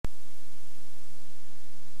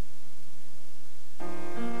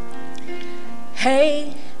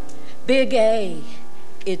Hey, Big A,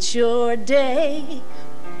 it's your day.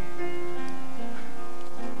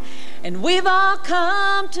 And we've all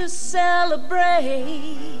come to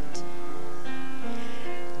celebrate,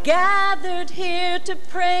 gathered here to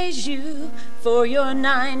praise you for your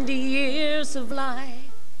 90 years of life.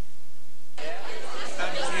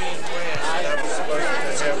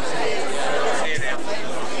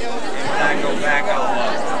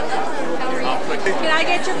 Can I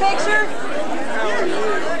get your picture?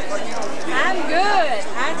 I'm good.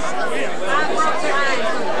 I'm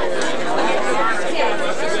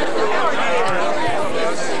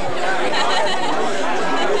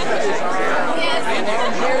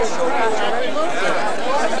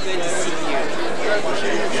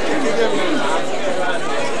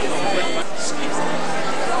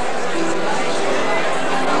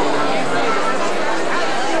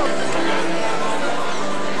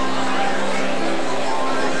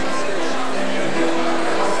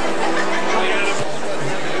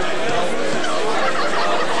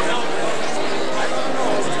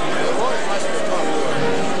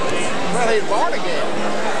He's born again.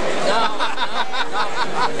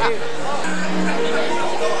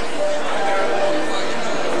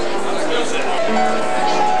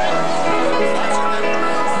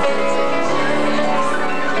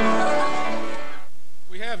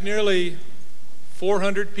 We have nearly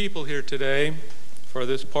 400 people here today for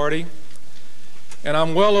this party, and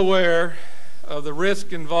I'm well aware of the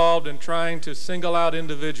risk involved in trying to single out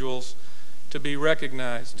individuals to be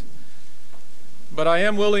recognized. But I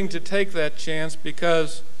am willing to take that chance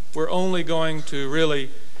because we're only going to really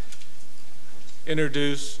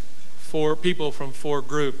introduce 4 people from 4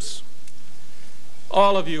 groups.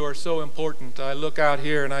 All of you are so important. I look out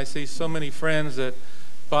here and I see so many friends that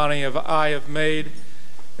Bonnie and I have made.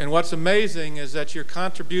 And what's amazing is that your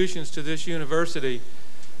contributions to this university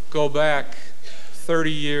go back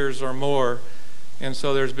 30 years or more. And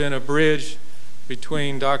so there's been a bridge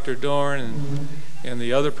between Dr. Doran and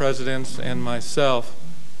the other presidents and myself.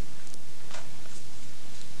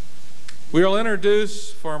 We will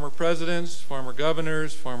introduce former presidents, former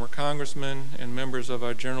governors, former congressmen, and members of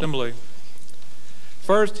our General Assembly.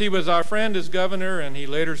 First, he was our friend as governor, and he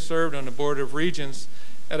later served on the Board of Regents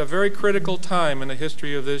at a very critical time in the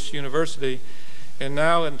history of this university, and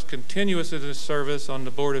now continuous in his service on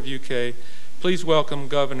the Board of UK. Please welcome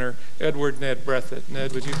Governor Edward Ned Breathitt.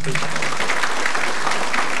 Ned, would you please come?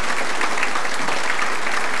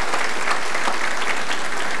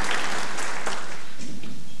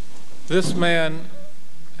 This man,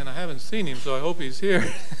 and I haven't seen him, so I hope he's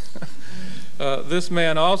here. This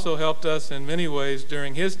man also helped us in many ways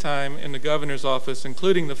during his time in the governor's office,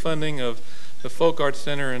 including the funding of the Folk Arts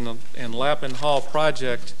Center and Lappin Hall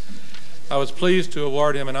project. I was pleased to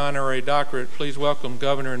award him an honorary doctorate. Please welcome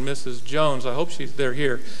Governor and Mrs. Jones. I hope they're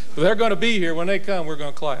here. If they're going to be here. When they come, we're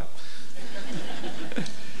going to clap.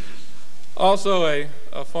 Also a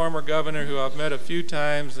former governor who I've met a few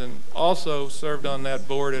times and also served on that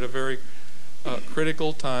board at a very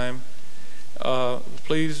critical time.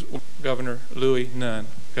 Please, Governor Louis Nunn.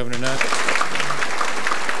 Governor Nunn.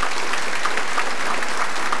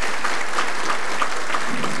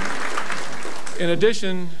 In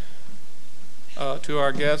addition to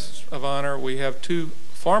our guests of honor, we have 2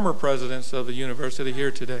 former presidents of the university here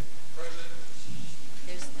today.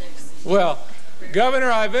 Well, Governor,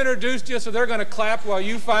 I've introduced you, so they're going to clap while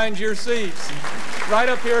you find your seats. Right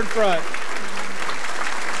up here in front.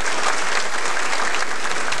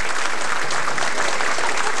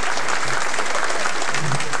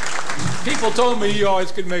 People told me you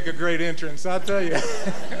always could make a great entrance, I'll tell you.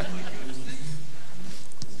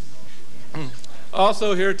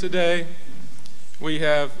 Also here today, we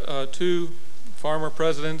have 2 former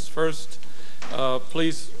presidents. First,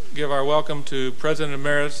 please give our welcome to President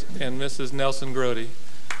Emeritus and Mrs. Nelson Grody.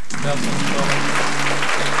 Nelson,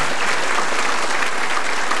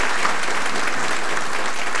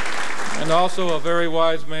 and also a very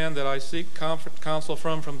wise man that I seek counsel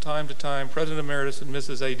from time to time, President Emeritus and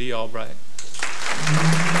Mrs. A.D. Albright.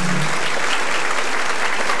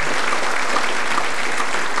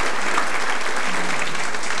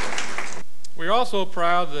 We're also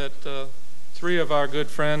proud that 3 of our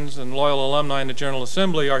good friends and loyal alumni in the General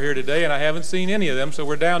Assembly are here today, and I haven't seen any of them, so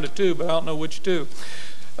we're down to 2, but I don't know which 2.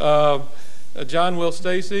 John Will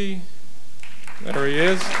Stacy, there he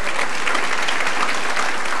is.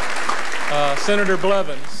 Senator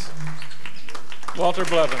Blevins, Walter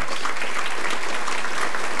Blevins.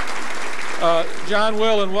 John,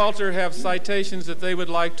 Will, and Walter have citations that they would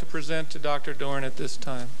like to present to Dr. Doran at this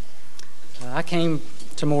time. I came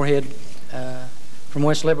to Morehead from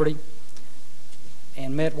West Liberty,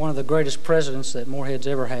 and met one of the greatest presidents that Morehead's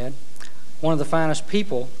ever had, one of the finest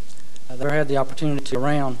people that I ever had the opportunity to be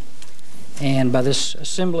around. And by this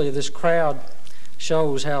assembly, this crowd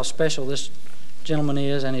shows how special this gentleman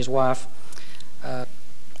is and his wife.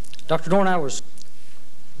 Dr. Doran, I was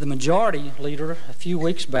the majority leader a few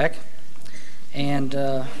weeks back, and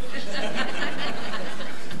I'm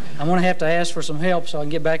going to have to ask for some help so I can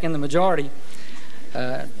get back in the majority.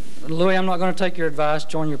 Louis, I'm not going to take your advice,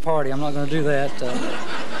 join your party. I'm not going to do that.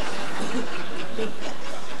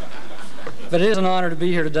 But it is an honor to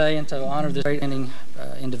be here today and to honor this great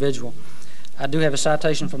individual. I do have a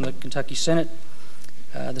citation from the Kentucky Senate.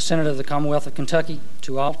 The Senate of the Commonwealth of Kentucky,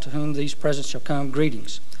 to all to whom these presents shall come,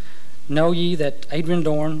 greetings. Know ye that Adron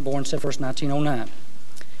Doran, born 7 1st, 1909,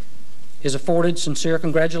 is afforded sincere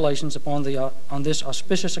congratulations on this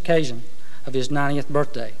auspicious occasion of his 90th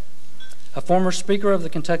birthday. A former Speaker of the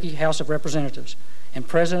Kentucky House of Representatives and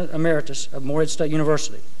President Emeritus of Morehead State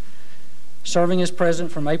University, serving as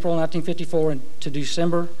President from April 1954 to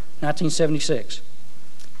December 1976.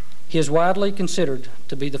 He is widely considered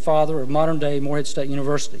to be the father of modern-day Morehead State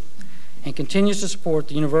University and continues to support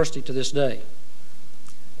the university to this day.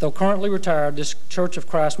 Though currently retired, this Church of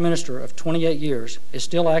Christ minister of 28 years is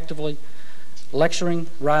still actively lecturing,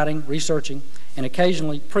 writing, researching, and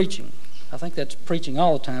occasionally preaching. I think that's preaching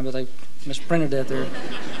all the time, but they misprinted that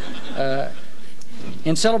there.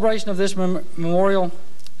 In celebration of this memorial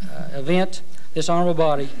event, this honorable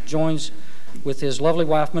body joins with his lovely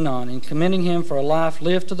wife Manon in commending him for a life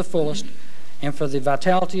lived to the fullest and for the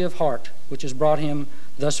vitality of heart which has brought him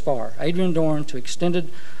thus far. Adron Doran to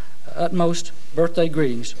extended utmost birthday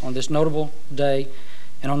greetings on this notable day,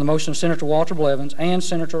 and on the motion of Senator Walter Blevins and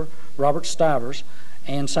Senator Robert Stivers,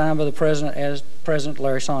 and signed by the President as President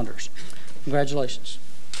Larry Saunders. Congratulations.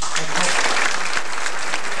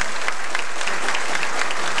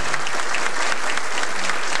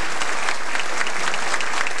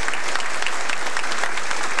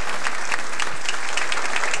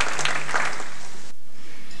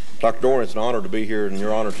 Dr. Doran, it's an honor to be here in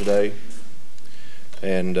your honor today.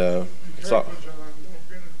 And so,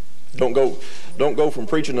 don't go from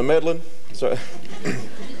preaching to meddling. So,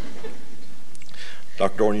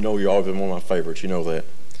 Dr. Doran, you know you've always been one of my favorites. You know that.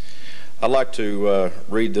 I'd like to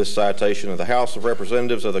read this citation of the House of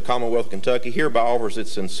Representatives of the Commonwealth of Kentucky. Hereby offers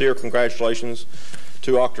its sincere congratulations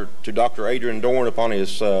to Dr. Adron Doran upon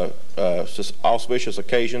his auspicious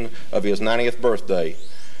occasion of his 90th birthday.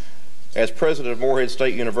 As president of Morehead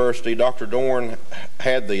State University, Dr. Doran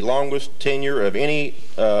had the longest tenure of any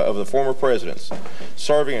of the former presidents.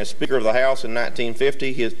 Serving as Speaker of the House in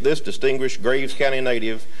 1950, this distinguished Graves County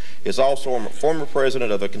native is also a former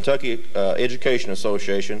president of the Kentucky Education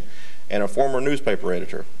Association and a former newspaper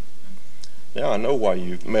editor. Now I know why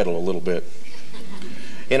you meddle a little bit.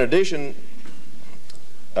 In addition,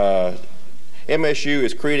 MSU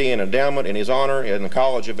is creating an endowment in his honor in the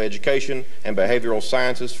College of Education and Behavioral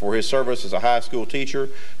Sciences for his service as a high school teacher,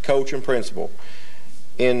 coach, and principal.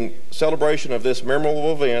 In celebration of this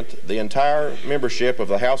memorable event, the entire membership of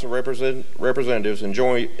the House of Representatives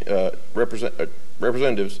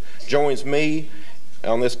joins me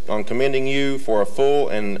on commending you for a full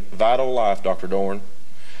and vital life, Dr. Doran.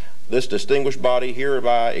 This distinguished body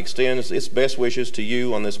hereby extends its best wishes to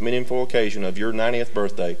you on this meaningful occasion of your 90th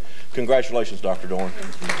birthday. Congratulations, Dr. Doran.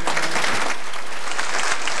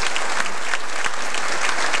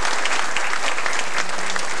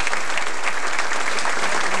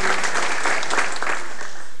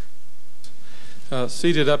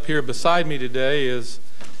 Seated up here beside me today is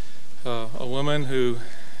a woman who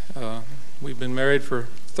we've been married for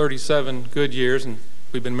 37 good years, and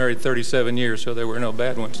we've been married 37 years, so there were no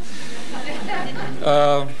bad ones.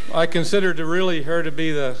 I consider her to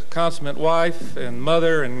be the consummate wife and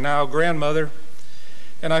mother and now grandmother.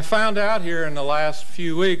 And I found out here in the last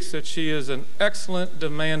few weeks that she is an excellent,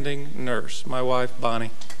 demanding nurse, my wife,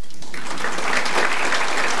 Bonnie.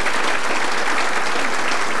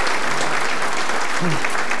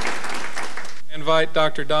 I invite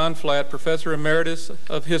Dr. Don Flatt, Professor Emeritus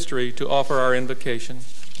of History, to offer our invocation.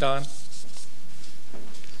 Don.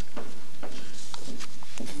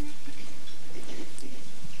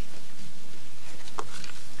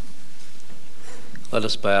 Let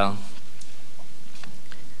us bow.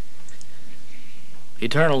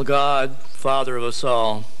 Eternal God, Father of us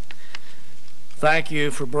all, thank you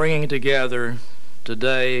for bringing together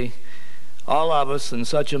today all of us in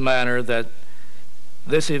such a manner that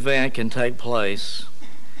this event can take place.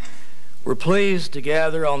 We're pleased to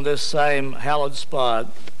gather on this same hallowed spot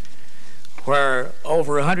where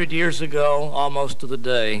over 100 years ago, almost to the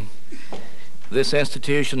day, this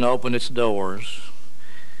institution opened its doors.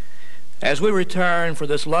 As we return for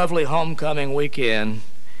this lovely homecoming weekend,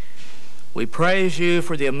 we praise you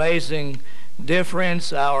for the amazing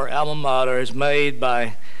difference our alma mater has made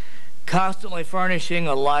by constantly furnishing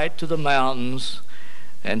a light to the mountains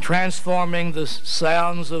and transforming the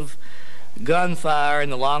sounds of gunfire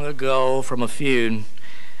in the long ago from a feud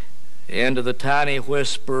into the tiny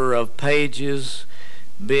whisper of pages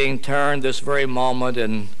being turned this very moment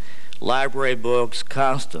in library books,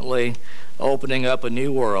 constantly opening up a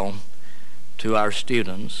new world to our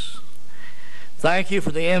students. Thank you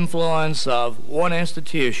for the influence of one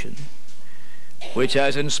institution which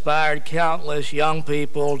has inspired countless young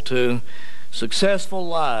people to successful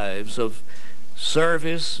lives of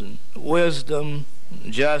service and wisdom,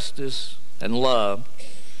 justice, and love.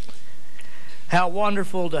 How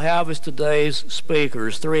wonderful to have as today's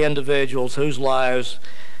speakers three individuals whose lives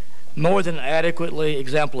more than adequately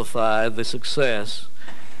exemplify the success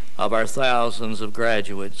of our thousands of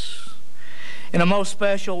graduates. In a most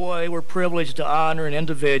special way, we're privileged to honor an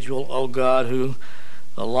individual, oh God, who,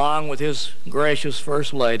 along with his gracious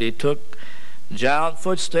First Lady, took giant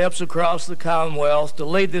footsteps across the Commonwealth to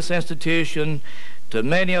lead this institution to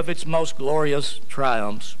many of its most glorious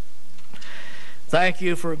triumphs. Thank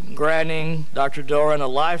you for granting Dr. Doran a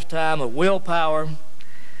lifetime of willpower,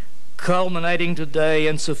 culminating today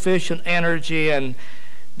in sufficient energy and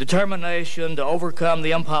determination to overcome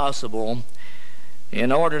the impossible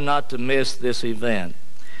in order not to miss this event.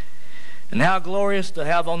 And how glorious to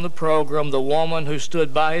have on the program the woman who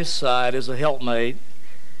stood by his side as a helpmate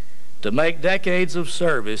to make decades of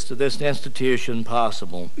service to this institution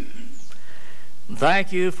possible.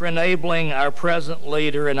 Thank you for enabling our present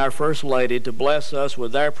leader and our First Lady to bless us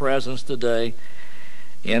with their presence today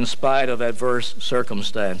in spite of adverse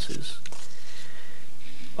circumstances.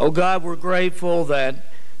 Oh God, we're grateful that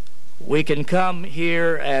we can come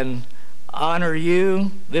here and honor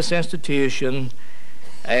you, this institution,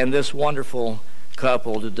 and this wonderful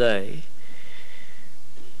couple today.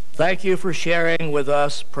 Thank you for sharing with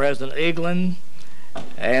us President Eaglin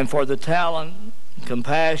and for the talent,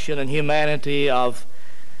 compassion, and humanity of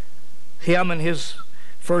him and his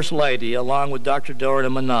First Lady, along with Dr. Doran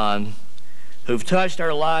and Manon, who've touched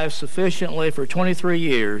our lives sufficiently for 23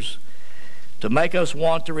 years to make us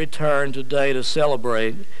want to return today to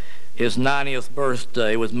celebrate his 90th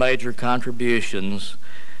birthday with major contributions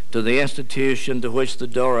to the institution to which the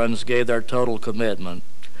Dorans gave their total commitment.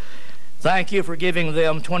 Thank you for giving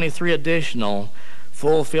them 23 additional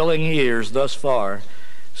fulfilling years thus far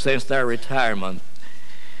since their retirement.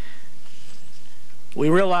 We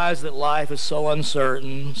realize that life is so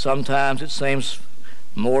uncertain. Sometimes it seems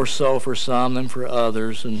more so for some than for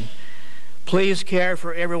others. And please care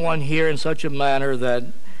for everyone here in such a manner that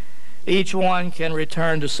each one can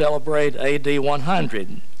return to celebrate AD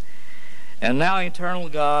 100. And now, eternal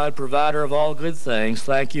God, provider of all good things,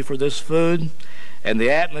 thank you for this food and the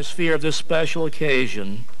atmosphere of this special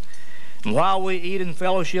occasion. And while we eat and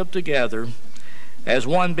fellowship together as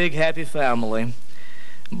one big happy family,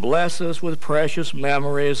 bless us with precious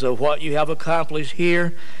memories of what you have accomplished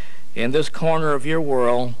here in this corner of your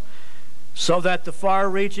world, so that the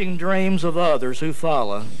far-reaching dreams of others who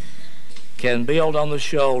follow can build on the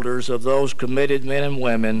shoulders of those committed men and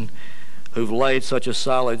women who've laid such a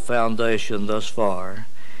solid foundation thus far.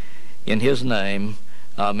 In his name,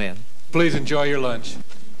 amen. Please enjoy your lunch.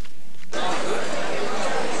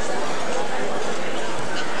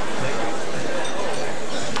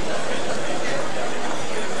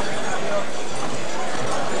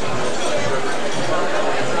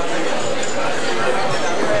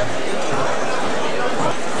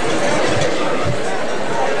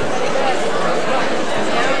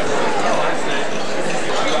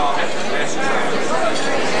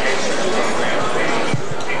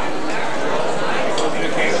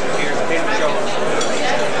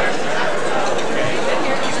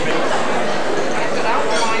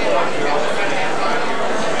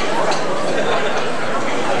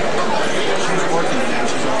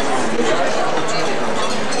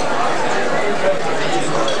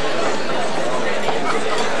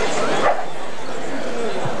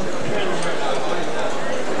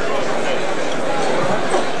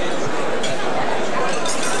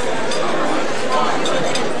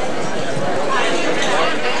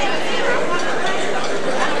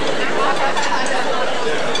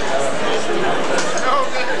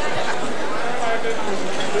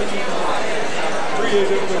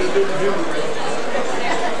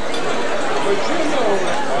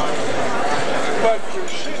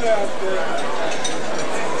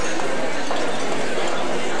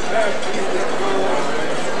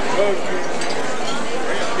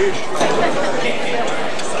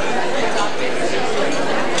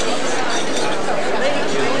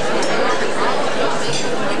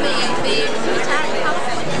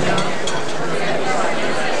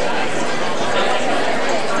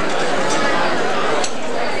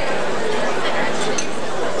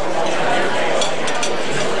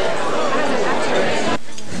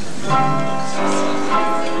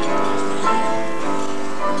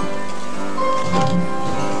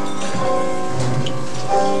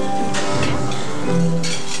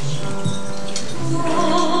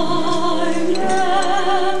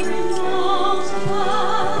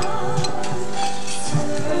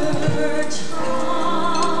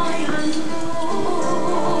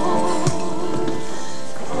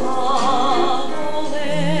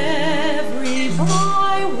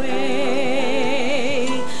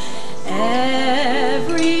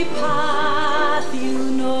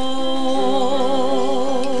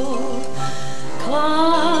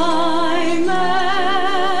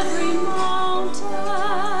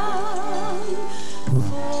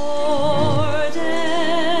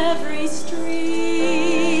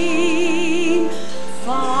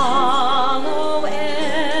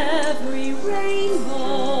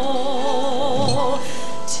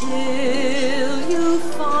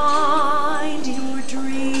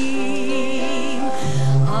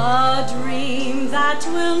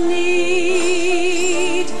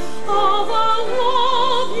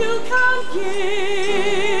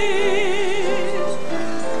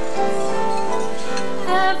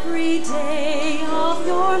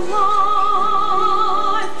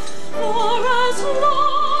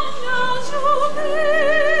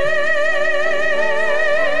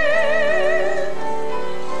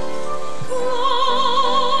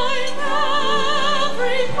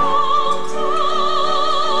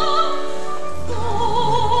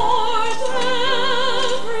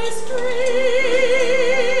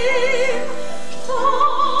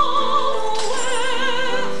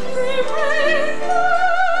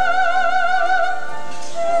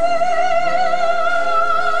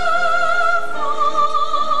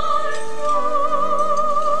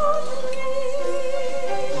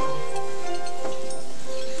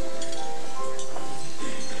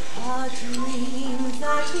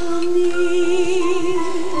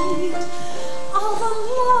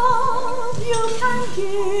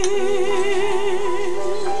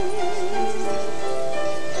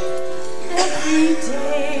 every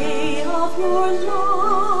day of your life,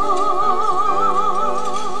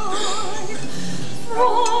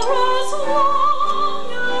 for as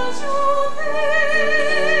long as you live.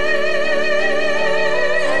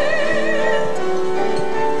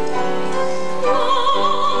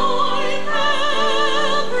 Climb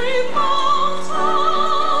every mountain,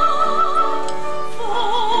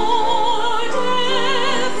 ford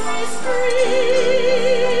every stream,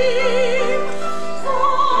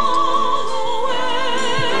 follow every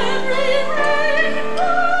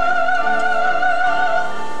rainbow,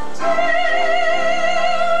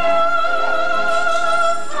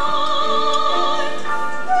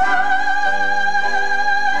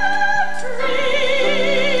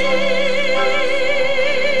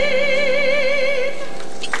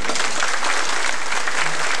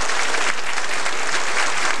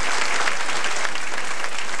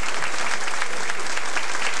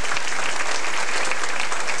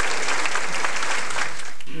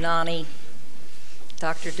 Nani,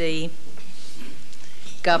 Dr. D,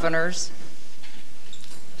 governors,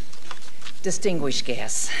 distinguished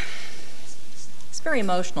guests. It's very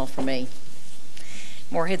emotional for me.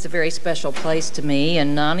 Morehead's a very special place to me,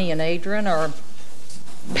 and Nani and Adron are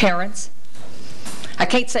parents. I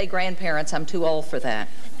can't say grandparents, I'm too old for that.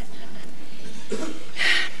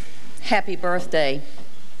 Happy birthday.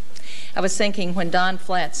 I was thinking when Don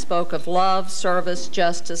Flatt spoke of love, service,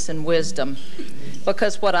 justice, and wisdom,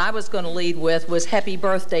 because what I was going to lead with was happy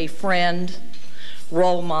birthday, friend,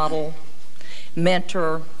 role model,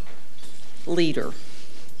 mentor, leader.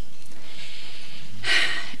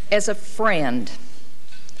 As a friend,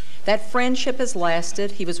 that friendship has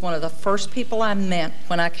lasted. He was one of the first people I met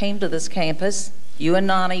when I came to this campus. You and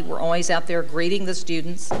Nani were always out there greeting the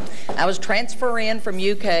students. I was transferring from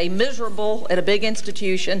UK, miserable at a big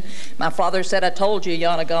institution. My father said, I told you, you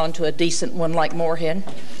ought to go into a decent one like Morehead.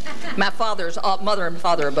 My father's mother and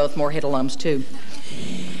father are both Morehead alums too.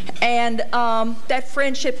 And that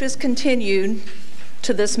friendship has continued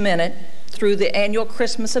to this minute through the annual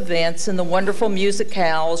Christmas events and the wonderful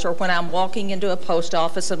musicals, or when I'm walking into a post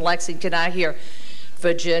office in Lexington, I hear,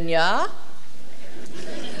 Virginia?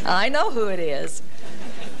 I know who it is.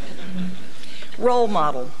 Role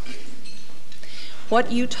model.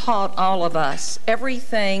 What you taught all of us,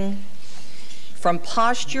 everything from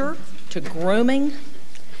posture to grooming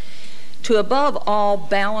to, above all,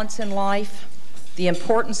 balance in life, the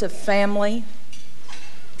importance of family,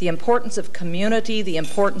 the importance of community, the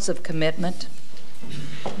importance of commitment.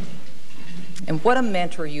 And what a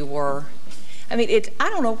mentor you were. I mean, I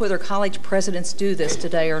don't know whether college presidents do this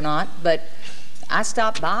today or not, but I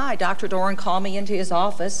stopped by. Dr. Doran called me into his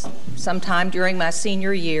office sometime during my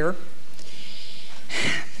senior year.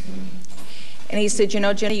 And he said, you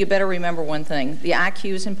know, Jenny, you better remember one thing. The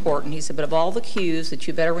IQ is important. He said, but of all the Qs that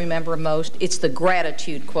you better remember most, it's the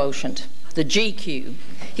gratitude quotient, the GQ.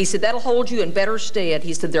 He said, that'll hold you in better stead.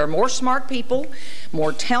 He said, there are more smart people,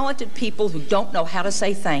 more talented people who don't know how to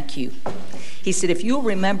say thank you. He said, if you'll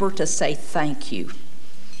remember to say thank you,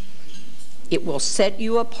 it will set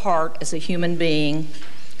you apart as a human being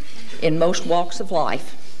in most walks of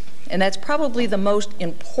life. And that's probably the most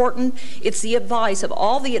important. It's the advice of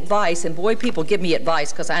all the advice, and boy, people give me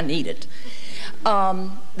advice because I need it,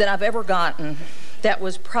 that I've ever gotten. That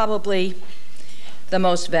was probably the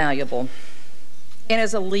most valuable. And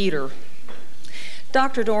as a leader,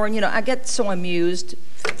 Dr. Doran, you know, I get so amused.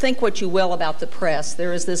 Think what you will about the press.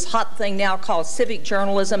 There is this hot thing now called civic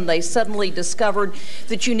journalism. They suddenly discovered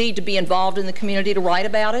that you need to be involved in the community to write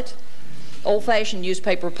about it. Old-fashioned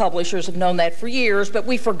newspaper publishers have known that for years, but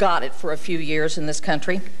we forgot it for a few years in this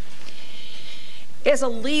country. As a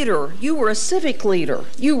leader, you were a civic leader.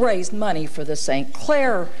 You raised money for the St.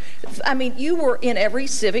 Clair. I mean, you were in every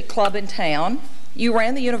civic club in town. You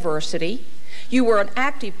ran the university. You were an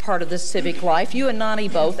active part of the civic life, you and Nani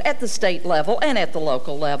both, at the state level and at the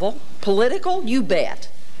local level. Political, you bet.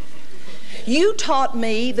 You taught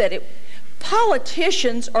me that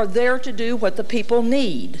politicians are there to do what the people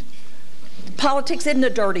need. Politics isn't a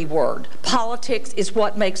dirty word. Politics is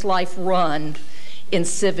what makes life run in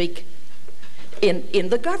civic, in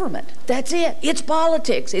the government. That's it. It's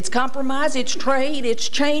politics. It's compromise. It's trade. It's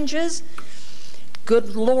changes.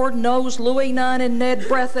 Good Lord knows Louis Nunn and Ned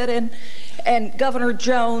Breathitt and Governor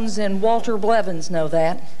Jones and Walter Blevins know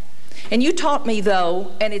that. And you taught me,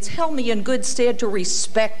 though, and it's held me in good stead, to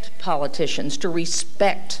respect politicians, to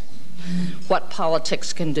respect what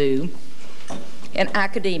politics can do. And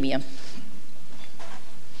academia.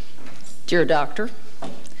 Dear Doctor,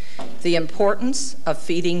 the importance of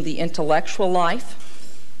feeding the intellectual life,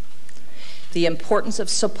 the importance of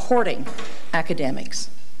supporting academics.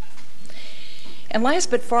 And last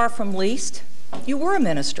but far from least, You were a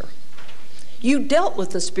minister. You dealt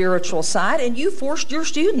with the spiritual side, and you forced your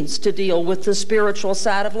students to deal with the spiritual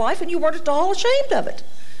side of life, and you weren't at all ashamed of it.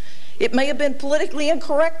 It may have been politically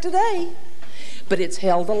incorrect today, but it's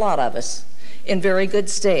held a lot of us in very good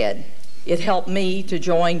stead. It helped me to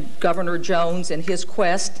join Governor Jones in his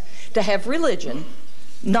quest to have religion,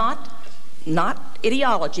 not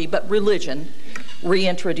ideology, but religion,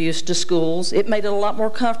 reintroduced to schools. It made it a lot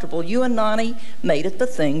more comfortable. You and Nani made it the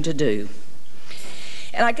thing to do.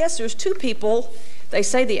 And I guess there's two people, they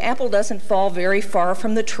say the apple doesn't fall very far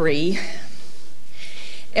from the tree.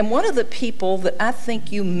 And one of the people that I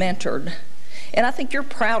think you mentored, and I think you're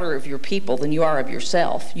prouder of your people than you are of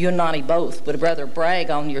yourself. You and Nani both would rather brag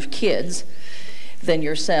on your kids than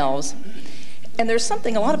yourselves. And there's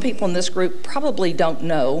something a lot of people in this group probably don't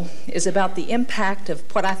know is about the impact of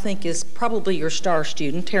what I think is probably your star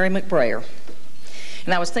student, Terry McBrayer.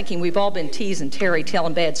 And I was thinking we've all been teasing Terry,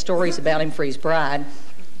 telling bad stories about him for his bride.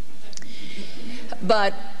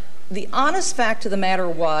 But the honest fact of the matter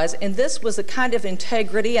was, and this was a kind of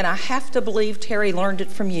integrity, and I have to believe Terry learned it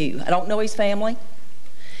from you. I don't know his family,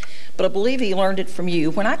 but I believe he learned it from you.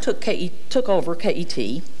 When I took over KET,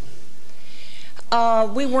 we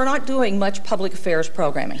were not doing much public affairs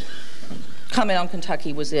programming. Comment on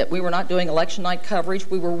Kentucky was it. We were not doing election night coverage.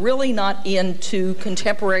 We were really not into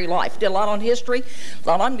contemporary life. Did a lot on history, a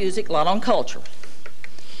lot on music, a lot on culture.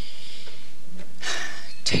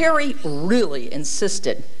 Terry really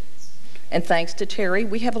insisted, and thanks to Terry,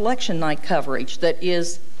 we have election night coverage that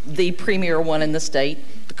is the premier one in the state.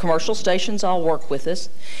 The commercial stations all work with us.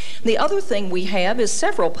 The other thing we have is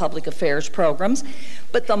several public affairs programs,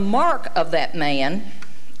 but the mark of that man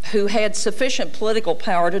who had sufficient political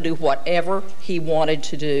power to do whatever he wanted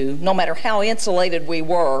to do, no matter how insulated we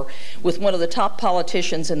were with one of the top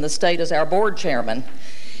politicians in the state as our board chairman,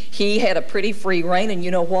 he had a pretty free rein, and you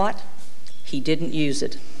know what? He didn't use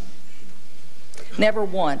it. Never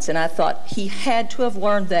once. And I thought he had to have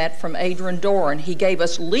learned that from Adron Doran. He gave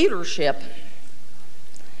us leadership,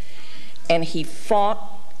 and he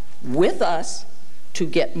fought with us to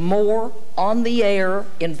get more on the air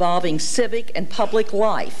involving civic and public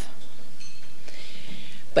life.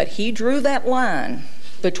 But he drew that line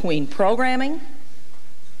between programming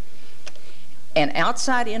and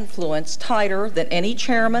outside influence tighter than any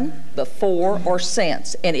chairman before or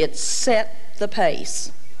since, and it set the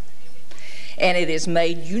pace. And it has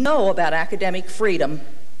made you know about academic freedom.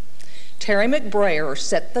 Terry McBrayer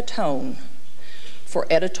set the tone for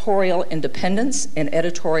editorial independence and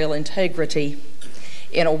editorial integrity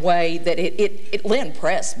in a way that Lynn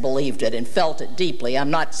Press believed it and felt it deeply.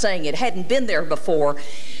 I'm not saying it hadn't been there before,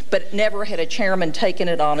 but never had a chairman taken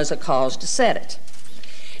it on as a cause to set it.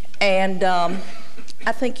 And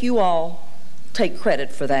I think you all take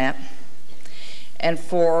credit for that. And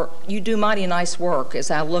for you do mighty nice work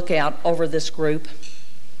as I look out over this group.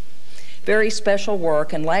 Very special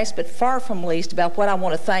work. And last but far from least, about what I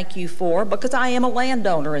want to thank you for, because I am a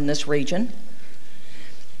landowner in this region,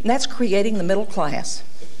 and that's creating the middle class.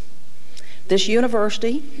 This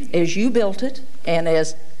university, as you built it, and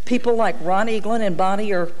as people like Ron Eaglin and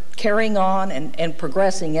Bonnie are carrying on and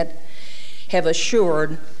progressing it, have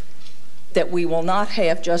assured that we will not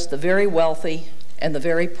have just the very wealthy and the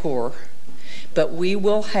very poor, but we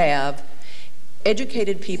will have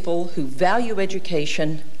educated people who value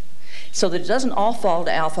education so that it doesn't all fall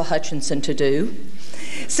to Alpha Hutchinson to do,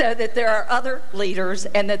 so that there are other leaders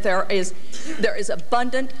and that there is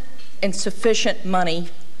abundant and sufficient money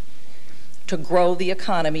to grow the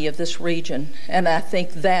economy of this region. And I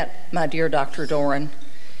think that, my dear Dr. Doran,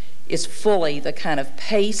 is fully the kind of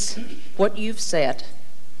pace, what you've set.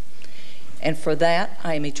 And for that,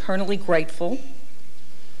 I am eternally grateful.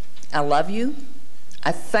 I love you.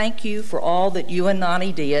 I thank you for all that you and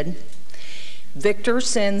Nani did. Victor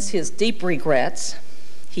sends his deep regrets.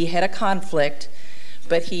 He had a conflict,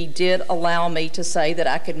 but he did allow me to say that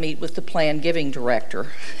I could meet with the planned giving director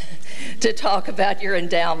to talk about your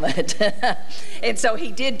endowment. And so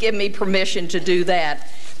he did give me permission to do that.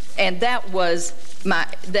 And that was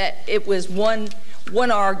it was one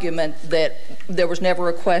argument that there was never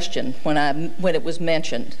a question when it was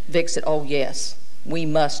mentioned. Vic said, "Oh yes, we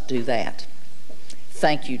must do that."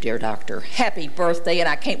 Thank you, dear doctor. Happy birthday, and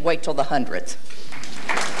I can't wait till the 100th.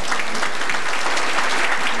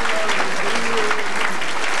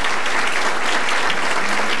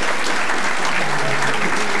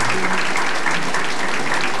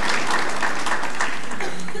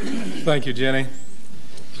 Thank you, Jenny.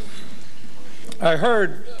 I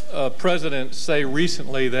heard a president say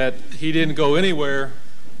recently that he didn't go anywhere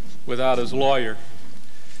without his lawyer.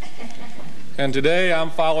 And today I'm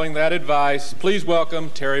following that advice. Please welcome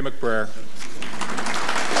Terry McBrayer.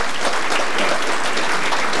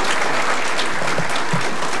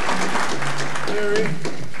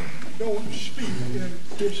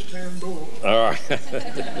 All right.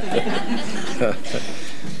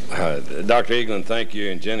 Dr. Eaglin, thank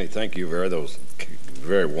you, and Jenny, thank you for those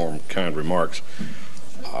very warm, kind remarks.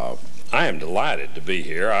 I am delighted to be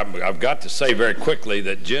here. I've got to say very quickly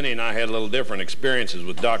that Jenny and I had a little different experiences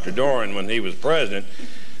with Dr. Doran when he was president.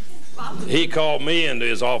 He called me into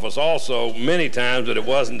his office also many times, but it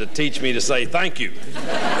wasn't to teach me to say thank you.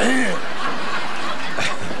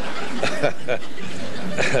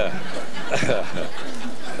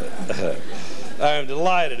 I'm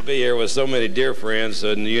delighted to be here with so many dear friends,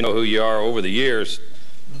 and you know who you are over the years.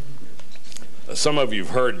 Some of you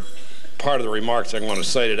have heard part of the remarks I'm going to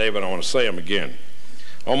say today, but I want to say them again.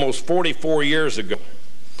 Almost 44 years ago,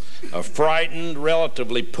 a frightened,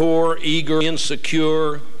 relatively poor, eager,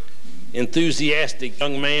 insecure, enthusiastic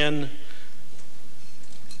young man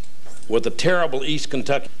with a terrible East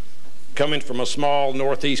Kentucky, coming from a small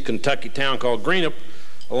northeast Kentucky town called Greenup,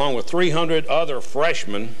 along with 300 other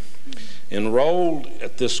freshmen, enrolled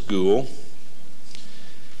at this school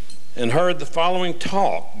and heard the following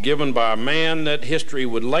talk given by a man that history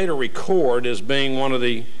would later record as being one of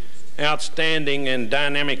the outstanding and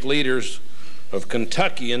dynamic leaders of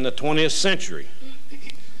Kentucky in the 20th century.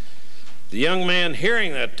 The young man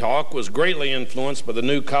hearing that talk was greatly influenced by the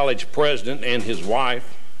new college president and his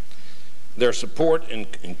wife. Their support and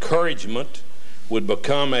encouragement would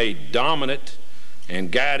become a dominant and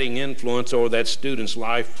guiding influence over that student's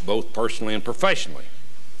life, both personally and professionally.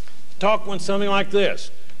 The talk went something like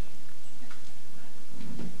this.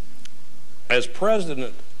 As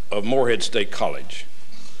president of Morehead State College,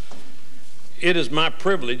 it is my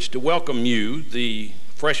privilege to welcome you, the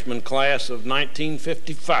freshman class of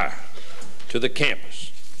 1955, to the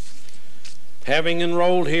campus. Having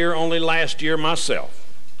enrolled here only last year myself,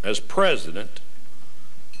 as president,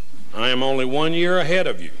 I am only 1 year ahead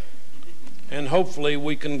of you, and hopefully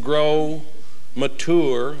we can grow,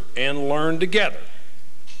 mature, and learn together.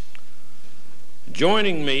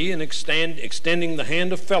 Joining me in extending the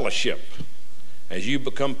hand of fellowship as you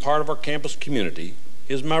become part of our campus community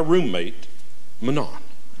is my roommate, Manon.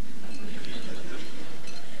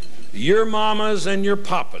 Your mamas and your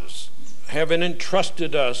papas have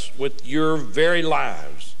entrusted us with your very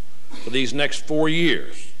lives for these next 4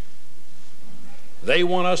 years. They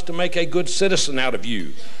want us to make a good citizen out of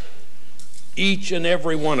you, each and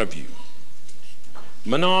every one of you.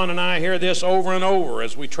 Manon and I hear this over and over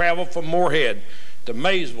as we travel from Morehead to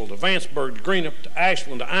Maysville, to Vanceburg, to Greenup, to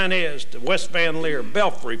Ashland, to Inez, to West Van Leer,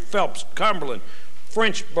 Belfry, Phelps, Cumberland,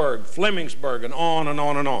 Frenchburg, Flemingsburg, and on and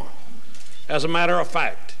on and on. As a matter of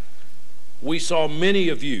fact, we saw many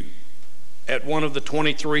of you at one of the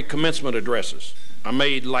 23 commencement addresses I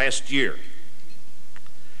made last year.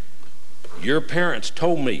 Your parents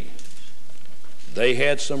told me they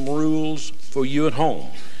had some rules for you at home.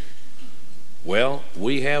 Well,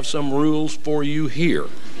 we have some rules for you here.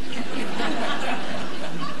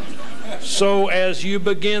 So as you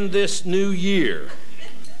begin this new year,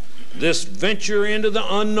 this venture into the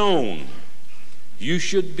unknown, you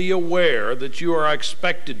should be aware that you are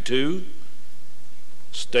expected to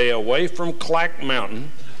stay away from Clack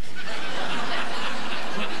Mountain,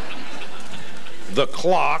 the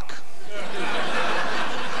clock,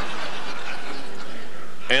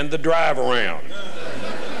 and the drive around.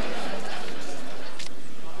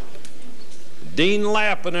 Dean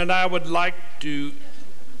Lappin and I would like to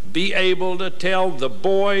be able to tell the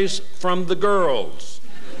boys from the girls.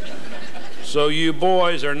 So you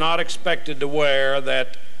boys are not expected to wear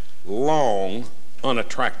that long,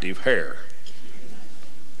 unattractive hair.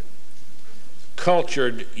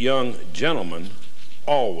 Cultured young gentlemen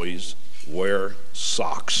always wear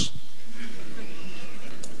socks.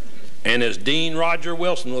 And as Dean Roger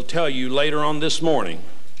Wilson will tell you later on this morning,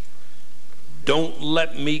 don't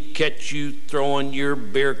let me catch you throwing your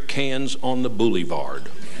beer cans on the boulevard.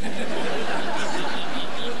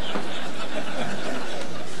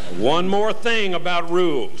 One more thing about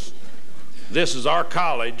rules. This is our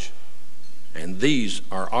college, and these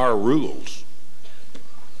are our rules.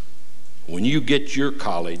 When you get your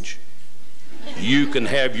college, you can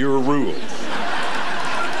have your rules.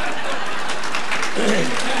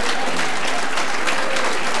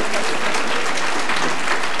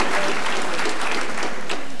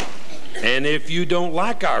 And if you don't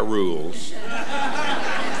like our rules,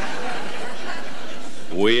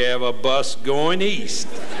 we have a bus going east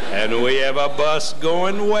and we have a bus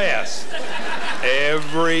going west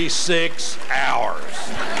every 6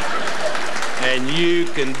 hours. And you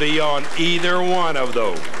can be on either one of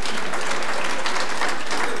those.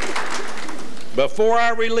 Before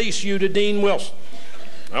I release you to Dean Wilson,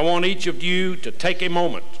 I want each of you to take a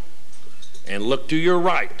moment and look to your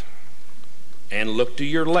right and look to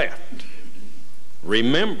your left.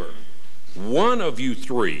 Remember, one of you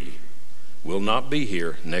three will not be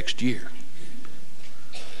here next year.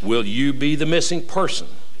 Will you be the missing person?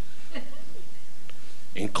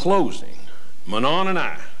 In closing, Manon and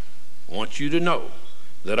I want you to know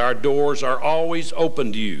that our doors are always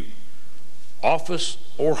open to you, office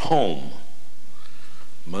or home.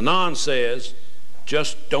 Manon says,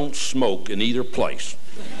 just don't smoke in either place.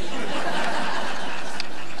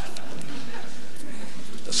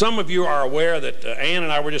 Some of you are aware that Ann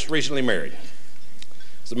and I were just recently married.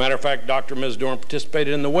 As a matter of fact, Dr. and Ms. Doran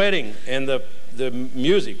participated in the wedding, and the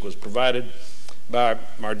music was provided by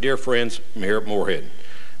our dear friends here at Morehead.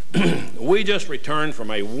 We just returned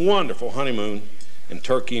from a wonderful honeymoon in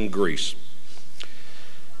Turkey and Greece.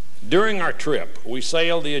 During our trip, we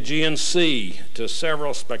sailed the Aegean Sea to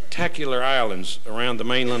several spectacular islands around the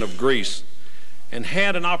mainland of Greece and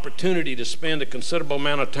had an opportunity to spend a considerable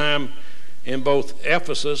amount of time in both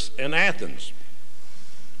Ephesus and Athens.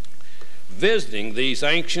 Visiting these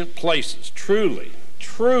ancient places truly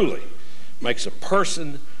makes a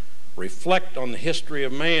person reflect on the history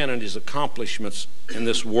of man and his accomplishments in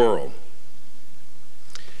this world.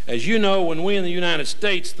 As you know, when we in the United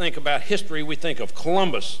States think about history, we think of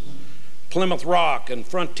Columbus, Plymouth Rock, and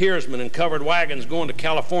frontiersmen and covered wagons going to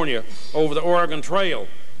California over the Oregon Trail,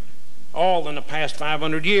 all in the past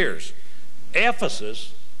 500 years.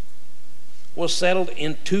 Ephesus was settled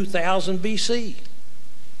in 2000 BC.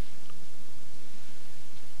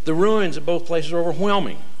 The ruins of both places are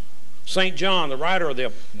overwhelming. St. John, the writer of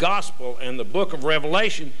the Gospel and the book of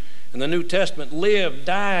Revelation in the New Testament, lived,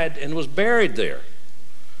 died, and was buried there.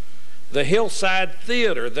 The Hillside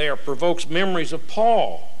Theater there provokes memories of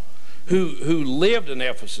Paul, who lived in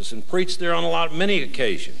Ephesus and preached there on many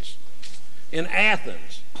occasions. In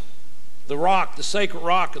Athens, the rock, the sacred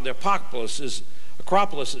rock of the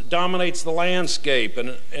Acropolis dominates the landscape,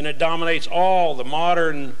 and it dominates all the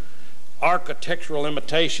modern architectural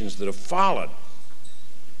imitations that have followed.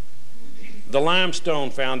 The limestone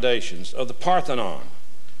foundations of the Parthenon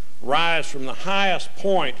rise from the highest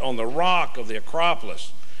point on the rock of the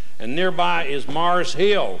Acropolis, and nearby is Mars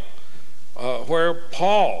Hill, where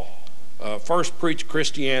Paul first preached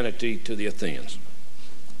Christianity to the Athenians.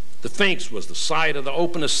 The Sphinx was the site of the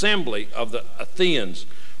open assembly of the Athenians,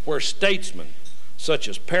 where statesmen such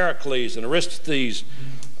as Pericles and Aristides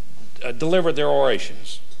delivered their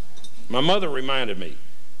orations. My mother reminded me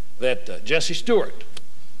that Jesse Stewart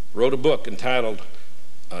wrote a book entitled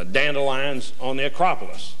Dandelions on the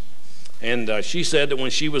Acropolis. And she said that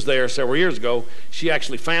when she was there several years ago, she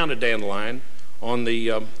actually found a dandelion on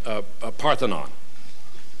the Parthenon.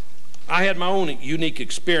 I had my own unique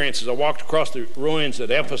experience as I walked across the ruins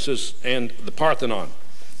at Ephesus and the Parthenon.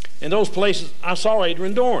 In those places, I saw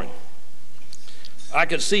Adron Doran. I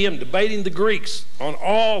could see him debating the Greeks on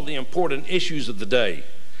all the important issues of the day.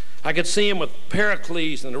 I could see him with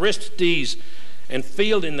Pericles and Aristides and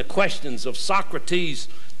fielding the questions of Socrates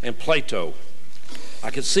and Plato. I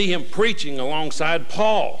could see him preaching alongside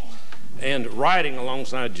Paul and writing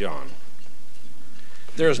alongside John.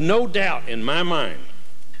 There is no doubt in my mind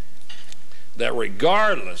that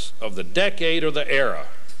regardless of the decade or the era,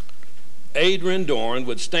 Adron Doran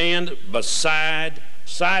would stand side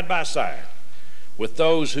by side with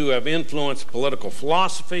those who have influenced political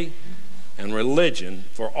philosophy and religion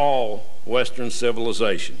for all Western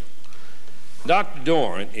civilization. Dr.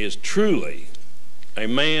 Doran is truly a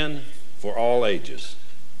man for all ages,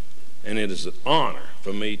 and it is an honor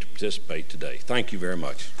for me to participate today. Thank you very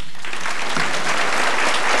much.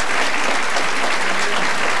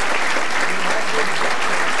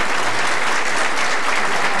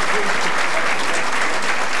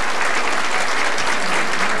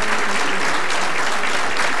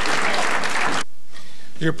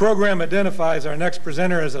 Your program identifies our next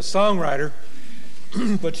presenter as a songwriter,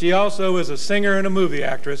 but she also is a singer and a movie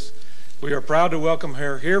actress. We are proud to welcome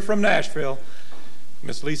her here from Nashville,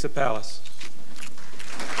 Miss Lisa Pallas.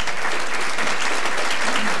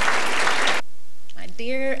 My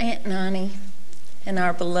dear Aunt Nani and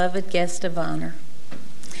our beloved guest of honor,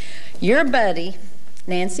 your buddy,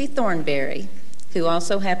 Nancy Thornberry, who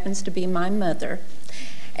also happens to be my mother,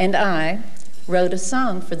 and I wrote a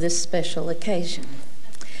song for this special occasion.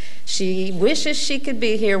 She wishes she could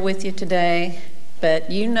be here with you today, but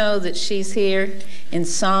you know that she's here in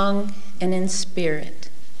song and in spirit.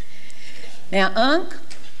 Now, Unc,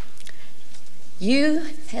 you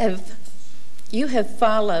have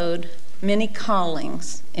followed many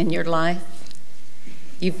callings in your life.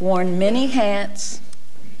 You've worn many hats,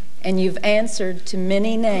 and you've answered to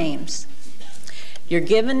many names. Your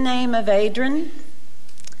given name of Adron,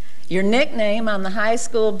 Your nickname on the high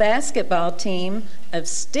school basketball team of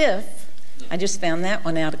Stiff, I just found that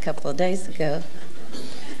one out a couple of days ago.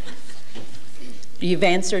 You've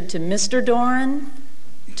answered to Mr. Doran,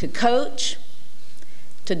 to Coach,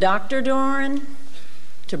 to Dr. Doran,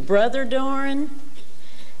 to Brother Doran,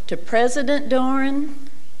 to President Doran,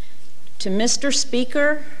 to Mr.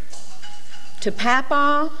 Speaker, to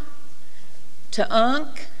Papa, to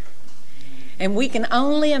Unc, and we can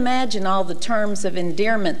only imagine all the terms of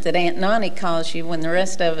endearment that Aunt Nonnie calls you when the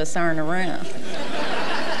rest of us aren't around.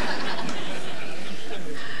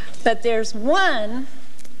 But there's one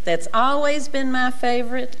that's always been my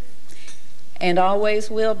favorite and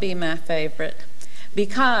always will be my favorite,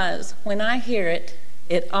 because when I hear it,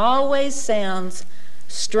 it always sounds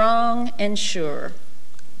strong and sure,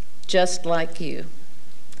 just like you.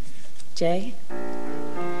 Jay?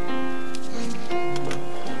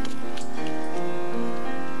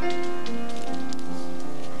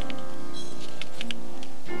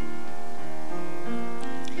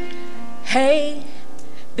 Hey,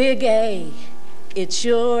 Big A, it's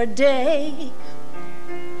your day.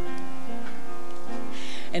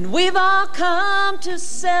 And we've all come to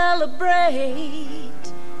celebrate.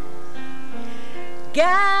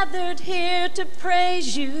 Gathered here to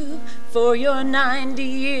praise you for your 90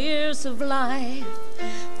 years of life,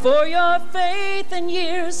 for your faith and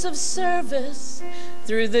years of service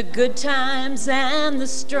through the good times and the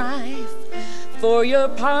strife, for your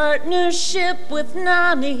partnership with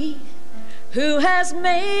Nani, who has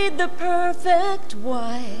made the perfect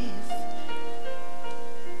wife.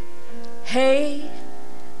 Hey,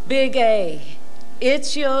 Big A,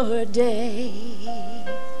 it's your day.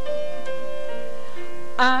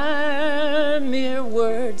 Our mere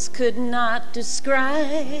words could not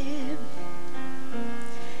describe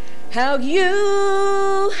how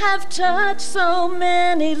you have touched so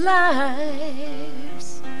many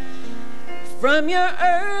lives, from your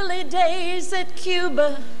early days at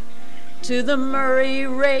Cuba to the Murray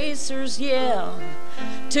Racers Yell,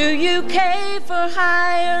 to UK for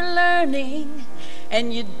higher learning,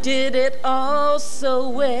 and you did it all so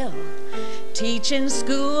well, teaching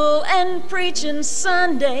school and preaching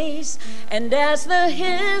Sundays, and as the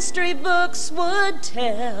history books would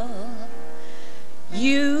tell,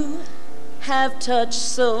 you have touched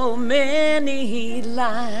so many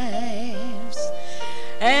lives.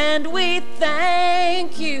 And we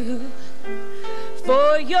thank you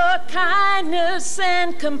for your kindness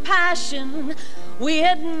and compassion. We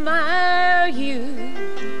admire you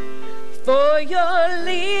for your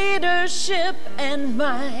leadership and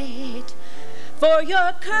might, for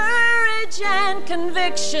your courage and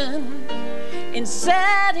conviction in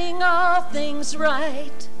setting all things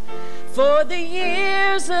right, for the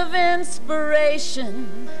years of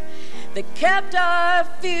inspiration that kept our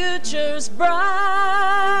futures bright.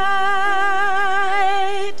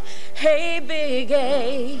 Hey, Big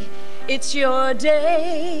A, it's your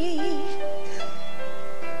day.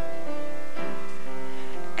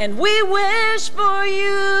 And we wish for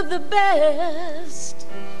you the best.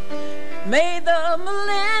 May the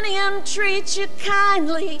millennium treat you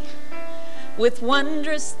kindly with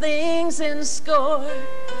wondrous things in store.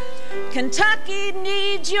 Kentucky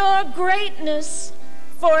needs your greatness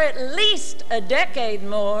for at least a decade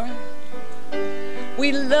more.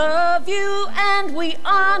 We love you and we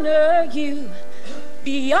honor you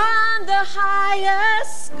beyond the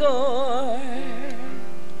highest score.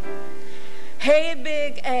 Hey,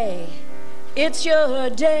 Big A, it's your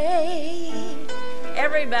day.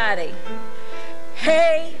 Everybody.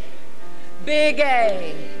 Hey, Big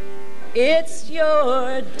A, it's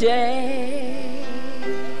your day.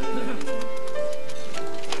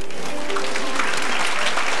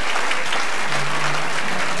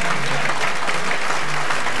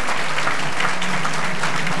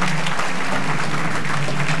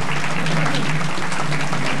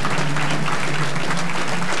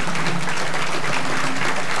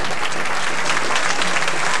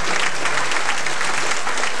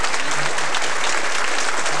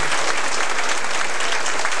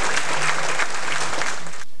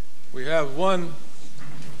 We have one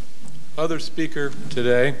other speaker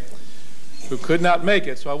today who could not make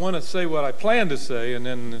it, so I want to say what I plan to say and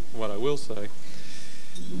then what I will say.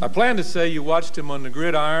 I plan to say you watched him on the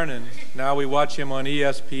gridiron, and now we watch him on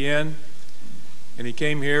ESPN, and he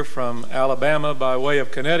came here from Alabama by way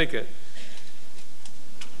of Connecticut,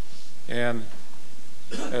 and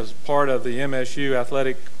as part of the MSU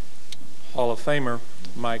Athletic Hall of Famer,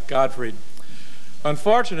 Mike Gottfried.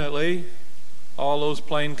 Unfortunately, all those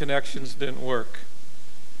plane connections didn't work.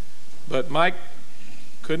 But Mike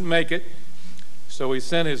couldn't make it, so he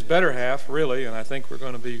sent his better half, really, and I think we're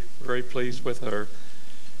going to be very pleased with her.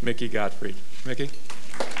 Mickey Gottfried. Mickey?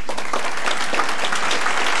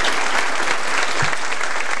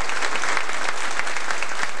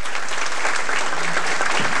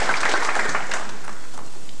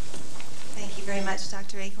 Thank you very much,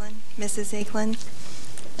 Dr. Eklund, Mrs. Eklund,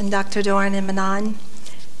 and Dr. Doran and Manon.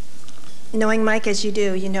 Knowing Mike as you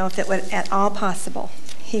do, you know if it were at all possible,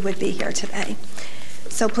 he would be here today.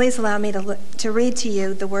 So please allow me to read to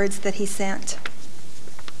you the words that he sent.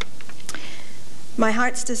 My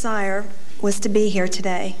heart's desire was to be here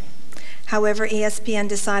today. However, ESPN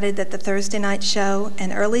decided that the Thursday night show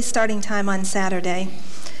and early starting time on Saturday's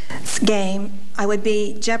game, I would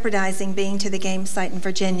be jeopardizing being to the game site in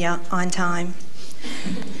Virginia on time.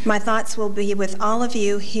 My thoughts will be with all of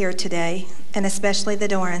you here today, and especially the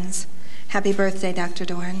Dorans. Happy birthday, Dr.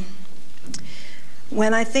 Doran.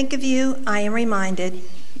 When I think of you, I am reminded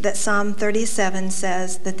that Psalm 37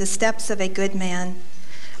 says that the steps of a good man,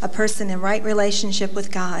 a person in right relationship with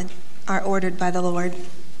God, are ordered by the Lord.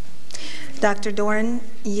 Dr. Doran,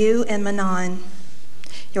 you and Manon,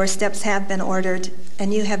 your steps have been ordered,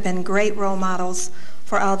 and you have been great role models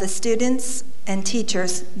for all the students and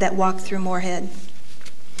teachers that walk through Morehead.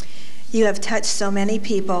 You have touched so many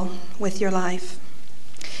people with your life.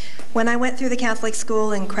 When I went through the Catholic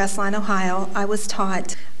school in Crestline, Ohio, I was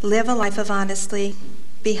taught, live a life of honesty,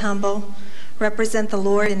 be humble, represent the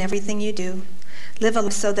Lord in everything you do. Live a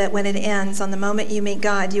life so that when it ends, on the moment you meet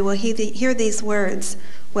God, you will hear these words,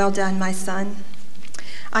 well done, my son.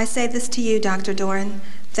 I say this to you, Dr. Doran.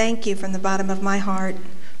 Thank you from the bottom of my heart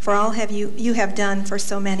for all you have done for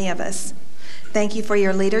so many of us. Thank you for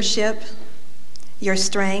your leadership, your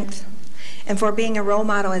strength, and for being a role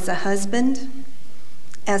model as a husband,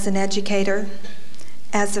 as an educator,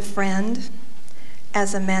 as a friend,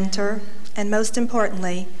 as a mentor, and most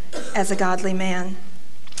importantly, as a godly man.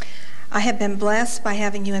 I have been blessed by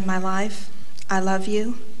having you in my life. I love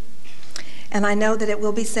you. And I know that it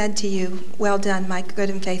will be said to you, well done, my good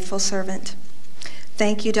and faithful servant.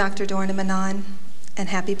 Thank you, Dr. Doran and Manon, and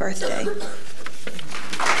happy birthday.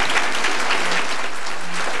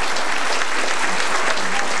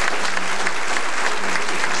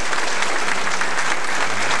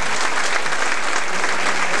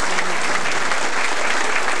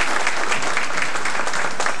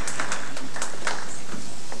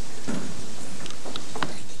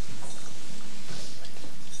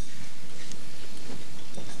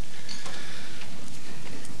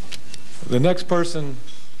 The next person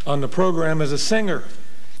on the program is a singer.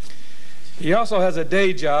 He also has a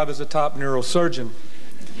day job as a top neurosurgeon.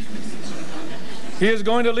 He is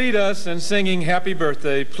going to lead us in singing Happy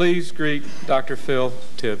Birthday. Please greet Dr. Phil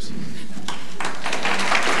Tibbs.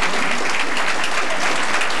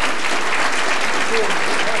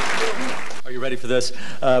 Are you ready for this?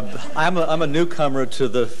 I'm a newcomer to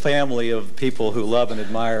the family of people who love and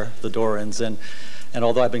admire the Dorans, and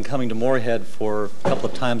although I've been coming to Morehead for a couple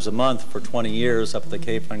of times a month for 20 years up at the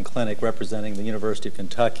K-Fund Clinic representing the University of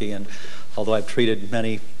Kentucky, and although I've treated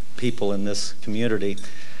many people in this community,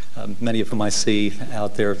 many of whom I see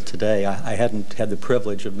out there today, I hadn't had the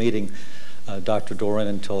privilege of meeting Dr. Doran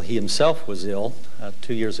until he himself was ill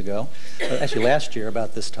 2 years ago, actually last year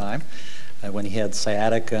about this time, when he had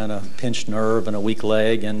sciatica and a pinched nerve and a weak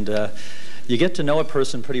leg, and you get to know a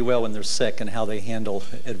person pretty well when they're sick and how they handle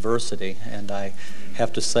adversity, and I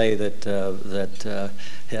have to say that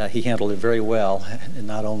he handled it very well, and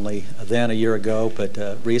not only then a year ago, but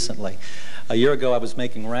recently. A year ago I was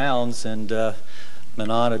making rounds, and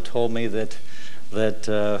Manon had told me that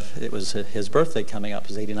it was his birthday coming up,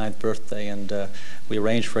 his 89th birthday, and we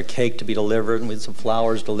arranged for a cake to be delivered, and we had some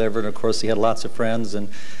flowers delivered, and of course he had lots of friends,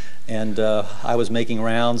 and I was making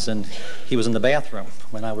rounds, and he was in the bathroom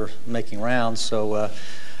when I were making rounds, so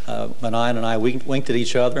Manon and I winked at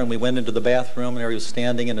each other, and we went into the bathroom, and there he was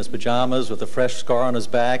standing in his pajamas with a fresh scar on his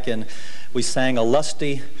back, and we sang a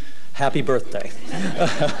lusty happy birthday,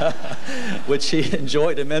 which he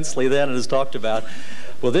enjoyed immensely then and has talked about.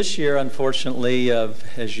 Well, this year, unfortunately,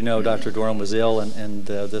 as you know, Dr. Doran was ill, and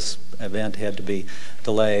this event had to be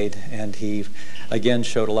delayed, and he again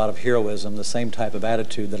showed a lot of heroism, the same type of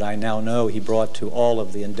attitude that I now know he brought to all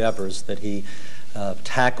of the endeavors that he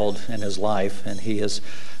tackled in his life, and he is,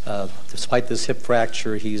 despite this hip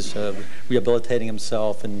fracture, he's rehabilitating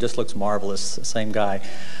himself and just looks marvelous, same guy.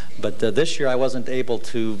 But this year I wasn't able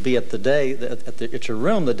to be at your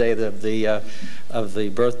room the day of the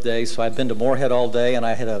birthday, so I've been to Morehead all day, and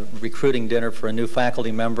I had a recruiting dinner for a new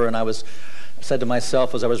faculty member, and I was said to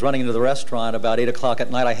myself as I was running into the restaurant about 8 o'clock at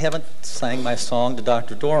night, I haven't sang my song to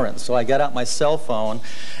Dr. Doran. So I got out my cell phone.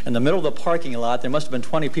 In the middle of the parking lot, there must have been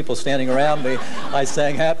 20 people standing around me. I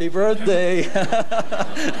sang happy birthday.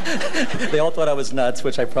 They all thought I was nuts,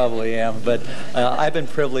 which I probably am. But I've been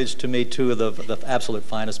privileged to meet two of the absolute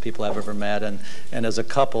finest people I've ever met. And as a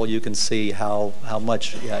couple, you can see how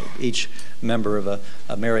much each member of a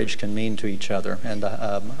marriage can mean to each other. And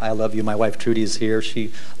I love you. My wife Trudy is here.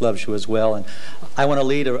 She loves you as well. And I want to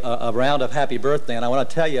lead a round of happy birthday. And I want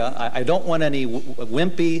to tell you, I don't want any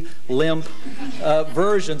wimpy, limp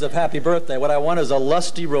versions of happy birthday. What I want is a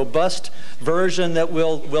lusty, robust version that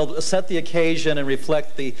will set the occasion and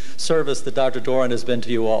reflect the service that Dr. Doran has been to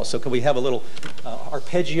you all. So can we have a little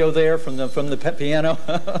arpeggio there from the piano?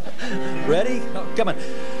 Ready? Oh, come on.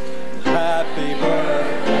 Happy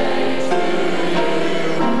birthday to you.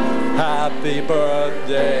 Happy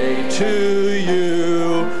birthday to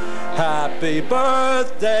you. Happy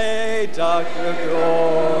birthday, Dr.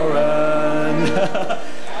 Doran.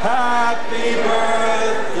 Happy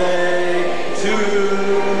birthday to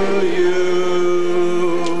you.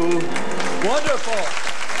 Wonderful.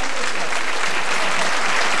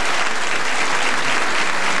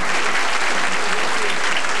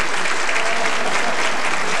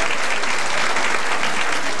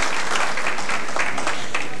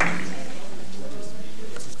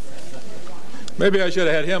 Maybe I should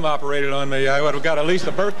have had him operated on me. I would have got at least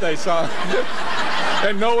a birthday song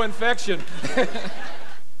and no infection.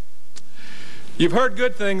 You've heard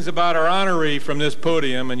good things about our honoree from this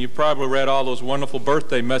podium, and you've probably read all those wonderful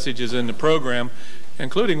birthday messages in the program,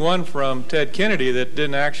 including one from Ted Kennedy that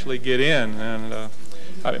didn't actually get in. And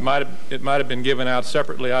it might have been given out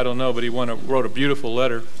separately, I don't know, but he wrote a beautiful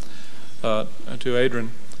letter to Adron.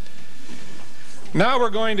 Now we're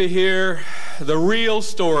going to hear the real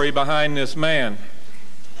story behind this man.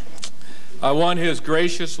 I want his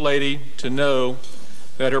gracious lady to know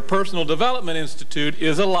that her Personal Development Institute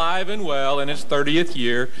is alive and well in its 30th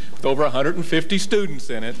year with over 150 students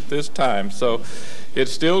in it this time. So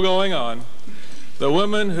it's still going on. The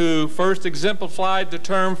woman who first exemplified the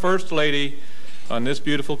term First Lady on this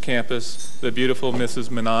beautiful campus, the beautiful Mrs.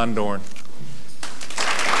 Adron Doran.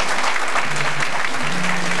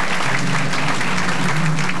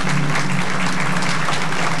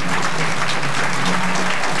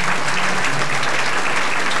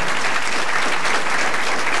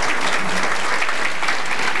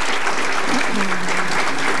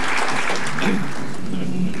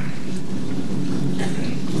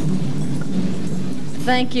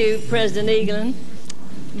 Thank you, President Eaglin,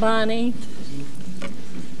 Bonnie.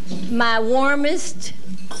 My warmest,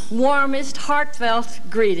 heartfelt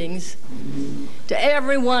greetings to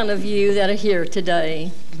every one of you that are here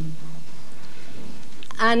today.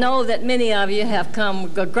 I know that many of you have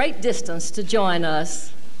come a great distance to join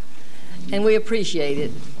us, and we appreciate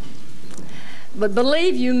it. But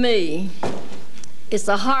believe you me, it's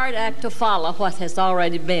a hard act to follow what has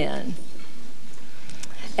already been.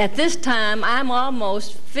 At this time, I'm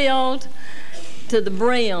almost filled to the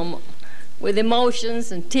brim with emotions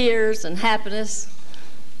and tears and happiness,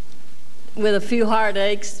 with a few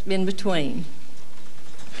heartaches in between.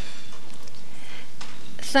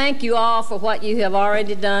 Thank you all for what you have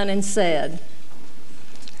already done and said.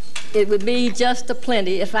 It would be just a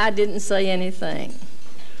plenty if I didn't say anything.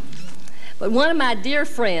 But one of my dear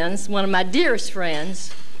friends, one of my dearest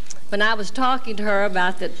friends, when I was talking to her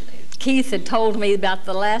about that, Keith had told me about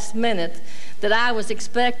the last minute that I was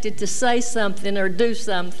expected to say something or do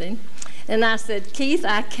something. And I said, Keith,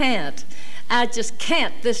 I can't. I just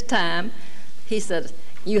can't this time. He said,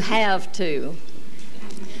 you have to.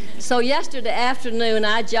 So yesterday afternoon,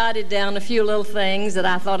 I jotted down a few little things that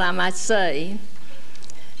I thought I might say.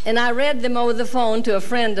 And I read them over the phone to a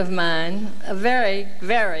friend of mine, a very,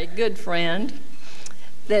 very good friend,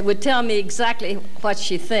 that would tell me exactly what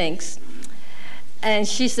she thinks. And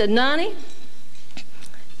she said, Nani,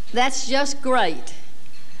 that's just great.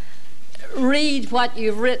 Read what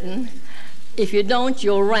you've written. If you don't,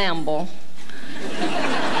 you'll ramble.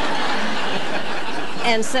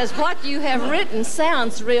 And says, what you have written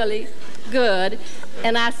sounds really good,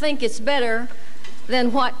 and I think it's better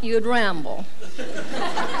than what you'd ramble.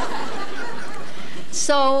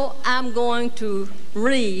 So I'm going to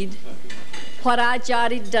read what I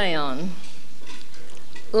jotted down,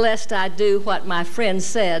 lest I do what my friend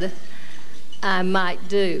said I might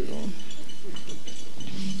do.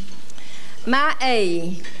 My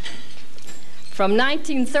A, from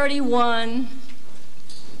 1931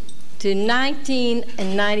 to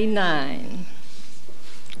 1999.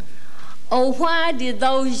 Oh, why did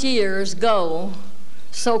those years go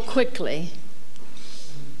so quickly?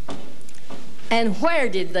 And where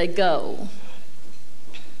did they go?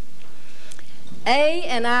 A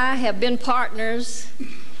and I have been partners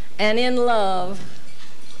and in love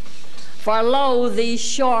for lo these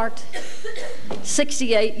short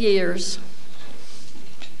 68 years.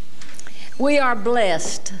 We are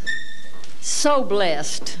blessed, so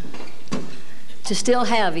blessed, to still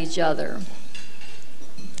have each other.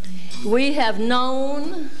 We have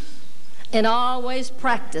known and always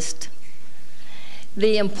practiced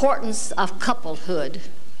the importance of couplehood.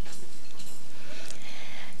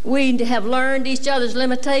 We have learned each other's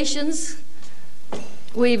limitations.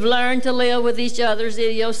 We've learned to live with each other's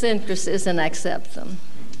idiosyncrasies and accept them.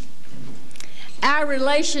 Our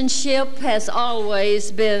relationship has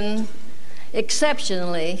always been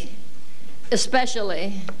exceptionally,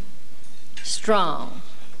 especially strong.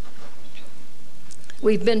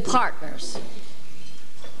 We've been partners.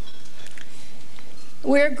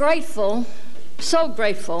 We're grateful, so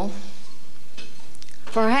grateful,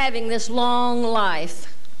 for having this long life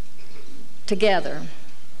together.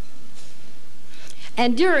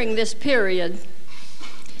 And during this period,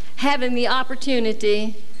 having the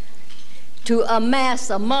opportunity to amass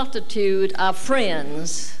a multitude of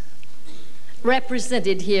friends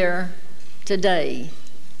represented here today.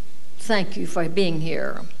 Thank you for being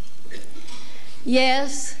here.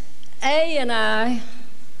 Yes, A and I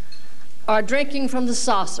are drinking from the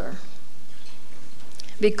saucer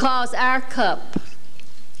because our cup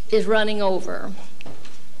is running over.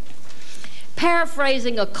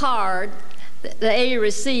 Paraphrasing a card that A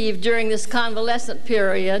received during this convalescent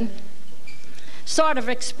period sort of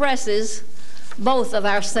expresses both of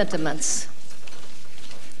our sentiments.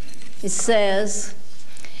 It says,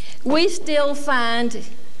 "We still find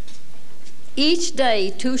each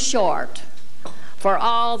day too short for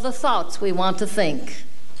all the thoughts we want to think,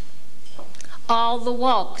 all the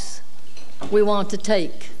walks we want to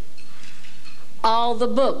take, all the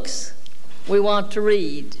books we want to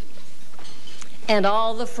read, and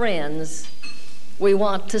all the friends we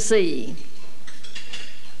want to see."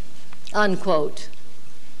 Unquote.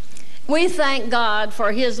 We thank God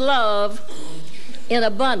for His love in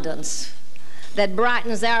abundance that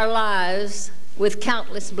brightens our lives with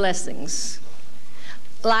countless blessings,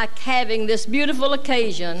 like having this beautiful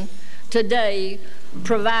occasion today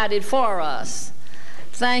provided for us.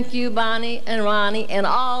 Thank you, Bonnie and Ronnie, and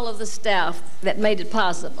all of the staff that made it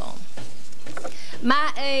possible.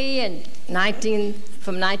 My A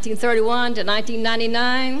from 1931 to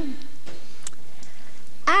 1999,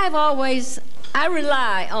 I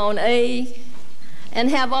rely on A and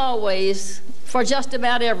have always for just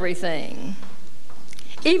about everything,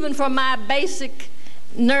 even for my basic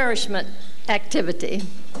nourishment activity.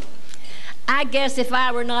 I guess if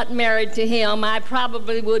I were not married to him, I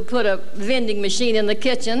probably would put a vending machine in the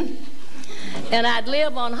kitchen and I'd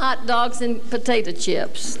live on hot dogs and potato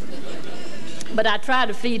chips. But I try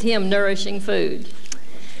to feed him nourishing food.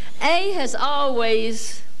 A has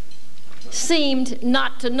always seemed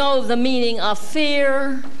not to know the meaning of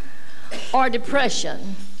fear or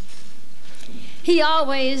depression. He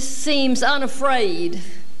always seems unafraid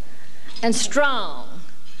and strong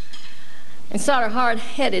and sort of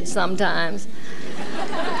hard-headed sometimes.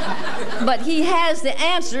 But he has the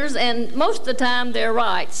answers, and most of the time they're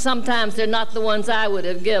right. Sometimes they're not the ones I would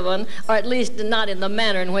have given, or at least not in the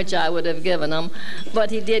manner in which I would have given them, but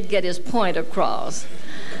he did get his point across.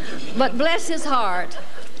 But bless his heart,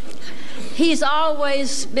 he's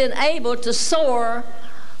always been able to soar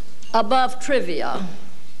above trivia.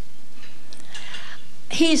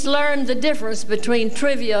 He's learned the difference between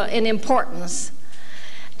trivia and importance,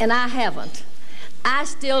 and I haven't. I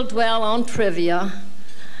still dwell on trivia.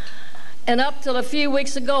 And up till a few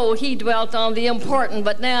weeks ago, he dwelt on the important,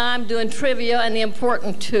 but now I'm doing trivia and the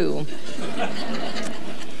important too.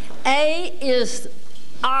 A is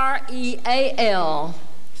R-E-A-L,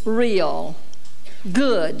 real,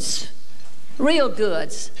 goods, real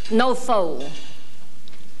goods, no foe.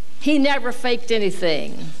 He never faked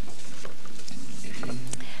anything.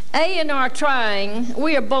 A and I are trying,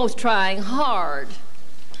 we are both trying hard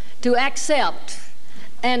to accept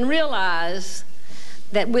and realize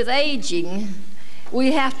that with aging,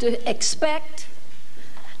 we have to expect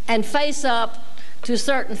and face up to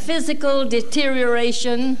certain physical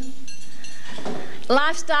deterioration,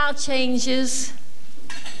 lifestyle changes,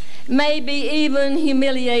 maybe even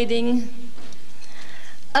humiliating,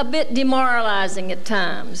 a bit demoralizing at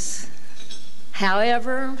times.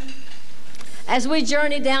 However, as we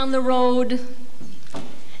journey down the road,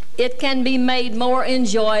 it can be made more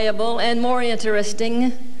enjoyable and more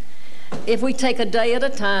interesting if we take a day at a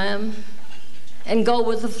time and go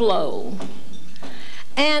with the flow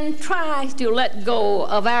and try to let go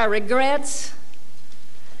of our regrets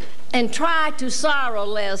and try to sorrow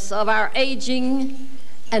less of our aging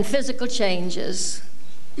and physical changes.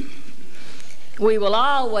 We will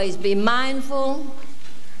always be mindful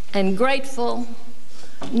and grateful,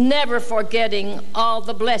 never forgetting all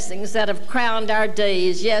the blessings that have crowned our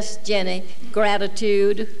days. Yes, Jenny,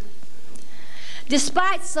 gratitude.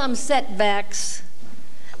 Despite some setbacks,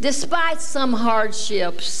 despite some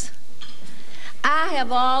hardships, I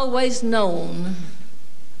have always known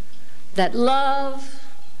that love,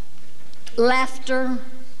 laughter,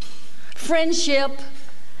 friendship,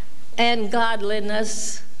 and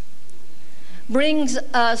godliness brings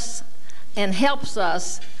us and helps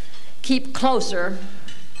us keep closer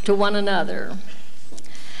to one another.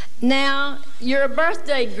 Now, your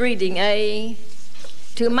birthday greeting,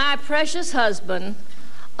 to my precious husband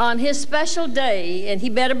on his special day, and he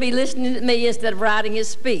better be listening to me instead of writing his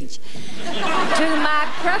speech.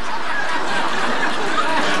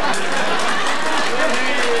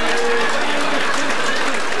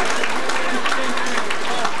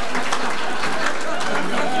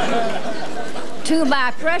 To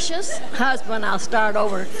my precious husband, I'll start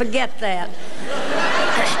over, forget that.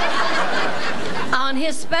 On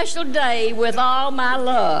his special day with all my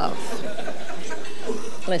love.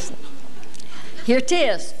 Listen, here it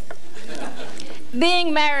is.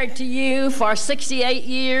 Being married to you for 68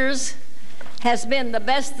 years has been the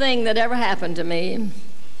best thing that ever happened to me.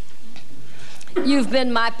 You've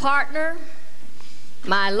been my partner,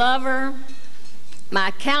 my lover,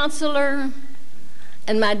 my counselor,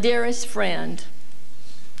 and my dearest friend.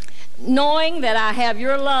 Knowing that I have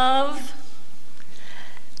your love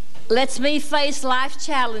lets me face life's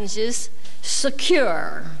challenges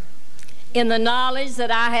secure in the knowledge that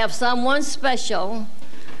I have someone special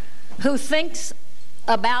who thinks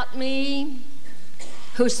about me,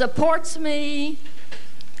 who supports me,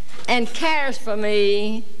 and cares for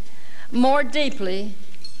me more deeply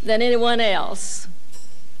than anyone else.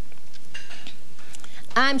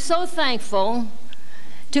 I'm so thankful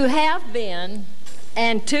to have been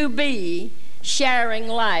and to be sharing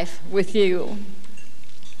life with you.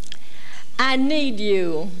 I need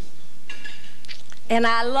you, and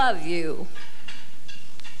I love you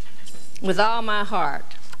with all my heart.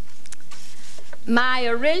 My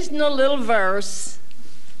original little verse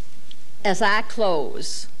as I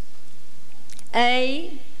close.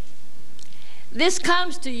 This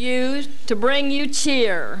comes to you to bring you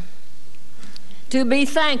cheer, to be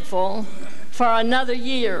thankful for another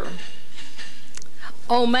year.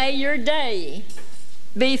 Oh, may your day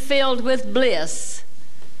be filled with bliss.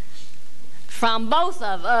 From both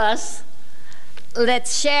of us,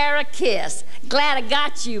 let's share a kiss. Glad I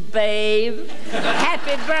got you, babe.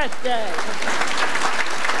 Happy birthday.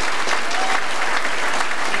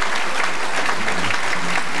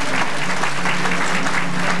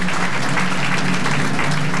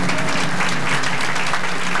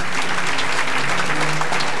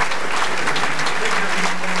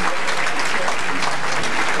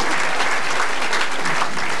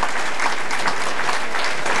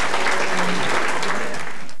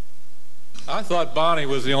 I thought Bonnie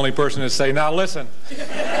was the only person to say, now listen.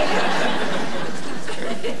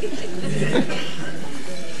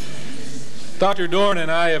 Dr. Doran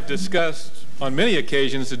and I have discussed on many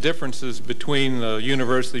occasions the differences between the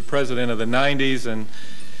university president of the 90s and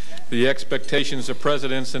the expectations of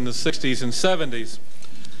presidents in the 60s and 70s.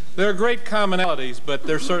 There are great commonalities, but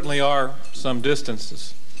there certainly are some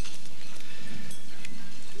distances.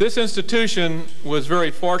 This institution was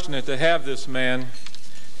very fortunate to have this man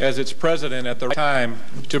as its president at the right time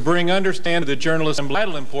to bring understanding to the journalists and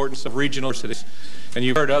vital importance of regional universities. And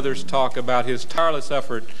you've heard others talk about his tireless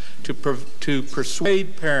effort to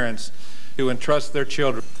persuade parents to entrust their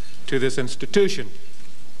children to this institution.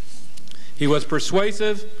 He was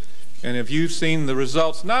persuasive, and if you've seen the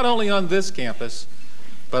results, not only on this campus,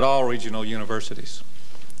 but all regional universities.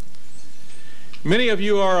 Many of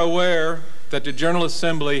you are aware that the General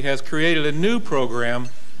Assembly has created a new program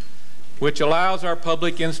which allows our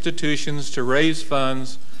public institutions to raise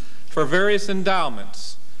funds for various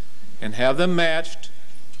endowments and have them matched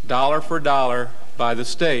dollar for dollar by the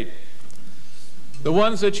state. The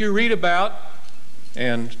ones that you read about,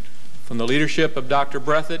 and from the leadership of Dr.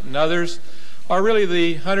 Breathitt and others, are really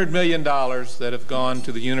the $100 million that have gone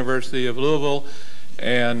to the University of Louisville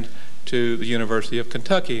and to the University of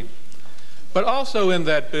Kentucky. But also in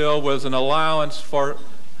that bill was an allowance for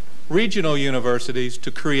regional universities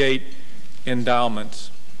to create endowments.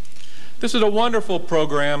 This is a wonderful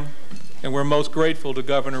program, and we're most grateful to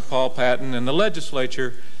Governor Paul Patton and the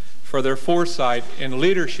legislature for their foresight and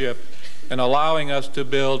leadership in allowing us to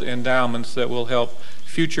build endowments that will help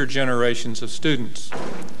future generations of students.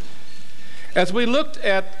 As we looked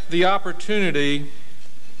at the opportunity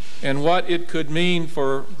and what it could mean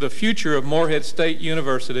for the future of Morehead State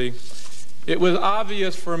University, it was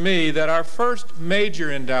obvious for me that our first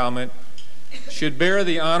major endowment should bear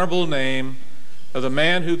the honorable name of the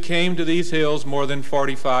man who came to these hills more than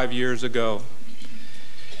 45 years ago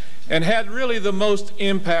and had really the most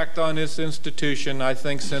impact on this institution, I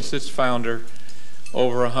think, since its founder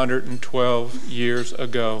over 112 years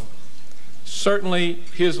ago. Certainly,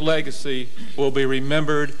 his legacy will be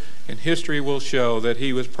remembered, and history will show that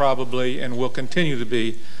he was probably and will continue to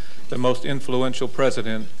be the most influential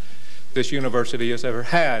president this university has ever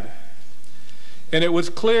had. And it was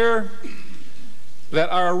clear that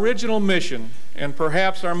our original mission, and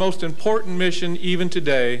perhaps our most important mission even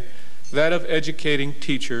today, that of educating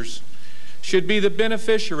teachers, should be the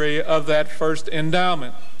beneficiary of that first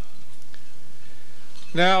endowment.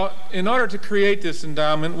 Now, in order to create this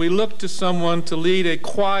endowment, we looked to someone to lead a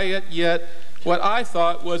quiet yet what I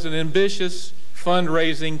thought was an ambitious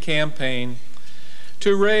fundraising campaign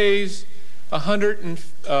to raise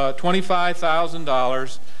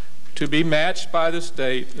 $125,000 to be matched by the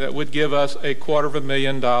state that would give us a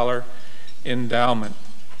 $250,000 endowment.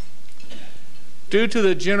 Due to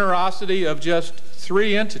the generosity of just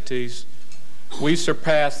 3 entities, we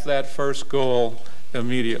surpassed that first goal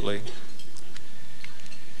immediately.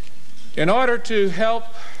 In order to help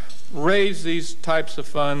raise these types of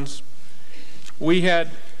funds, we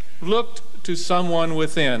had looked to someone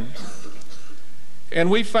within.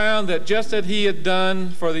 And we found that just as he had done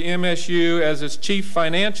for the MSU as its chief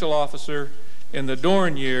financial officer in the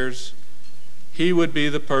Doran years, he would be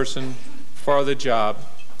the person for the job.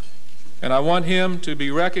 And I want him to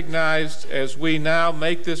be recognized as we now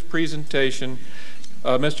make this presentation,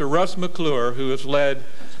 Mr. Russ McClure, who has led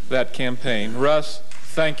that campaign. Russ,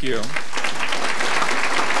 thank you.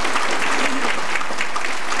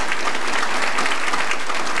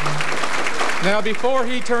 Now, before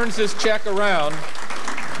he turns this check around,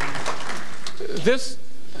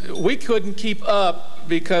 we couldn't keep up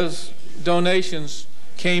because donations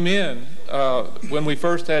came in when we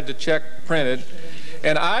first had the check printed,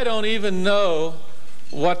 and I don't even know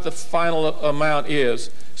what the final amount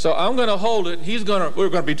is. So I'm going to hold it. We're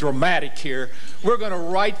going to be dramatic here. We're going to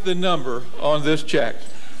write the number on this check.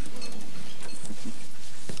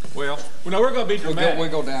 Well, no, we're going to be dramatic. We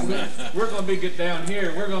go down there. We're going to get down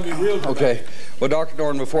here. We're going to be real dramatic. Okay. Well, Dr.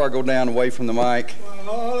 Doran, before I go down away from the mic.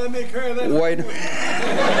 Well, let me carry that. Wait.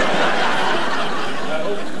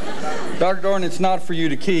 Dr. Doran, it's not for you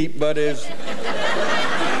to keep, but as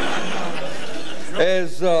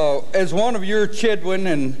one of your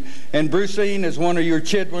children, and Brucine is one of your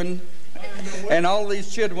children, and all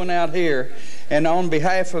these children out here, and on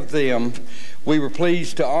behalf of them, we were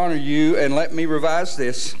pleased to honor you, and let me revise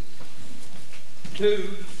this, to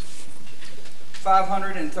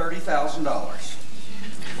 $530,000.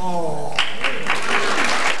 Oh.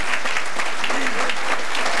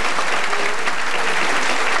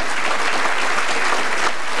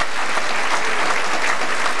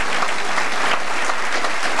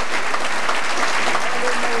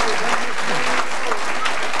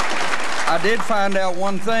 I did find out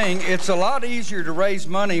one thing. It's a lot easier to raise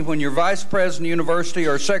money when you're vice president of the university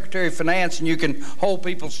or secretary of finance and you can hold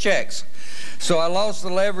people's checks. So I lost the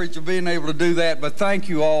leverage of being able to do that, but thank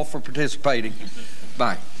you all for participating.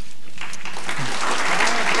 Bye.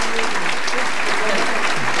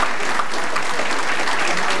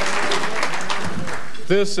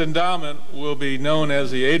 This endowment will be known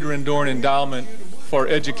as the Adron Doran Endowment for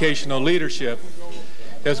Educational Leadership.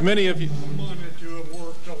 As many of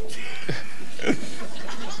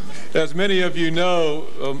you know,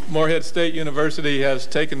 Morehead State University has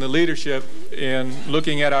taken the leadership in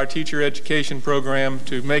looking at our teacher education program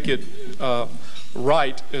to make it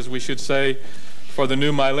right, as we should say, for the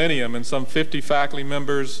new millennium. And some 50 faculty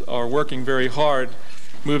members are working very hard,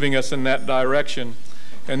 moving us in that direction.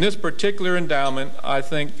 And this particular endowment, I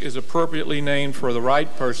think, is appropriately named for the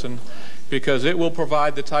right person because it will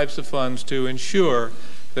provide the types of funds to ensure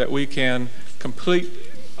that we can complete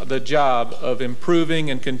the job of improving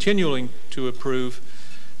and continuing to improve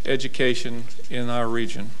education in our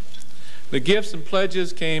region. The gifts and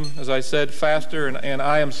pledges came, as I said, faster, and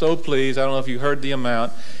I am so pleased. I don't know if you heard the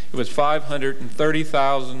amount. It was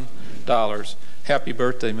 $530,000. Happy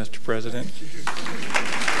birthday, Mr. President.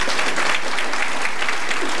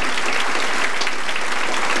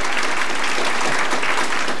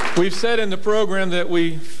 We've said in the program that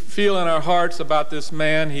we feel in our hearts about this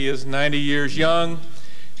man. He is 90 years young,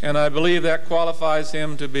 and I believe that qualifies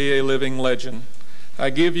him to be a living legend. I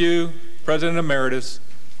give you President Emeritus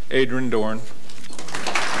Adron Doran.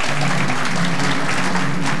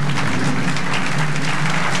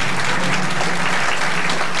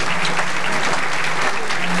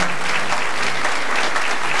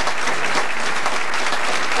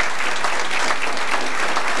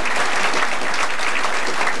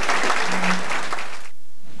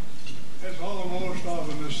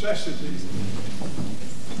 necessity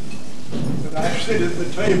that I sit at the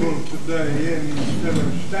table today instead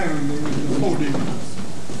of standing at the podium.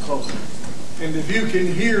 And if you can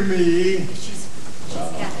hear me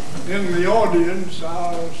in the audience,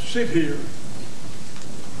 I'll sit here.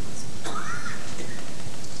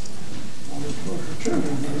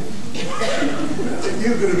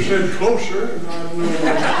 You could have said closer, and I'd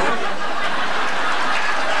know.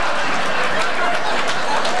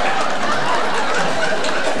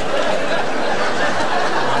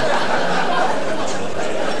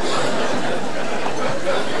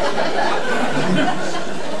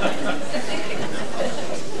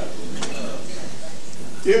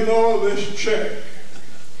 You know, this check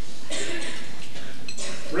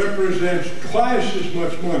represents twice as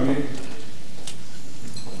much money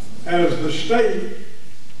as the state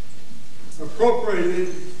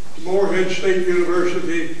appropriated to Morehead State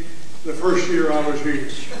University the first year I was here.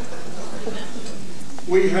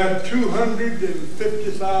 We had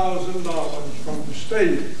 $250,000 from the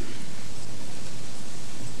state.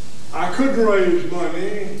 I couldn't raise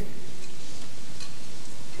money.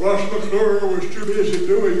 Russ McClure was too busy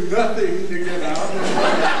doing nothing to get out.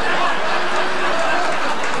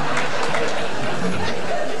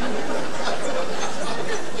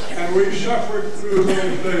 And we suffered through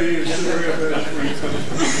those days to the very best we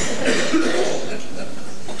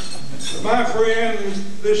could. My friend,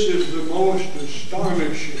 this is the most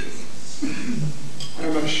astonishing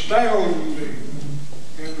and astounding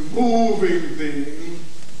and moving thing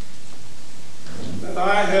that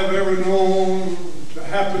I have ever known to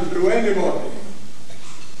happen to anybody,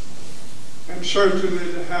 and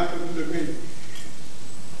certainly to happen to me.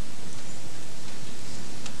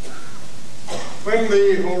 When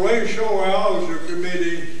the Horatio Alger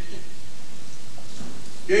Committee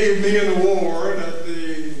gave me an award at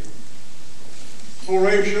the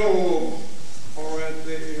Horatio, or at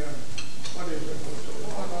the, what is it,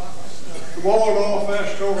 the Waldorf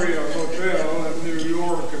Astoria Hotel in New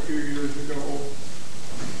York a few years ago,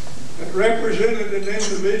 that represented an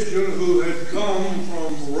individual who had come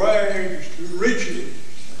from rags to riches.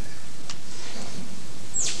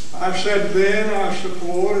 I said then, I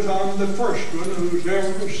suppose I'm the first one who's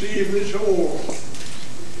ever received this award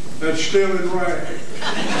that's still in rags.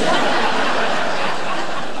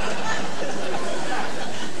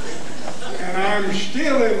 And I'm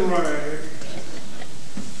still in rags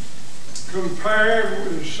compared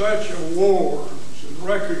with such awards and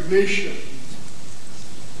recognition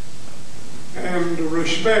and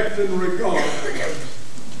respect and regard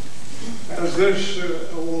as this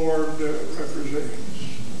award represents.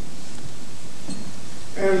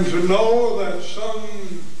 And to know that some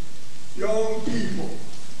young people,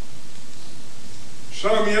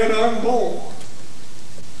 some yet unborn,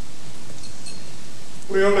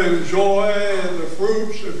 will enjoy the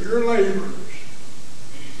fruits of your labors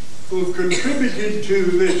who've contributed to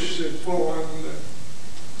this fund.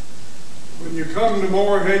 When you come to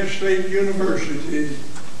Morehead State University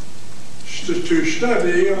to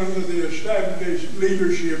study under the established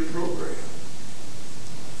leadership program.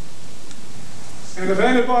 And if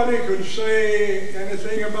anybody could say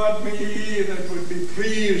anything about me that would be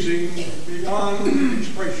pleasing beyond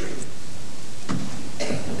expression,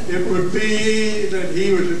 it would be that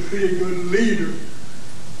he was a pretty good leader.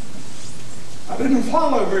 I didn't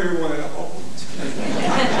follow very well.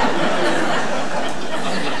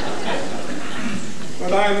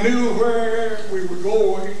 But I knew where we were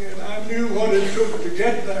going, and I knew what it took to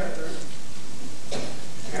get there.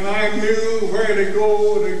 And I knew where to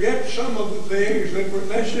go to get some of the things that were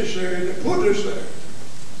necessary to put us there.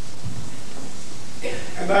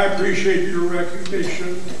 And I appreciate your recognition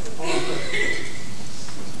of that.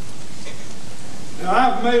 Now,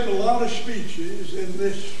 I've made a lot of speeches in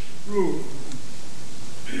this room.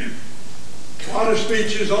 A lot of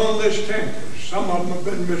speeches on this campus. Some of them have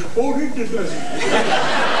been misquoted today.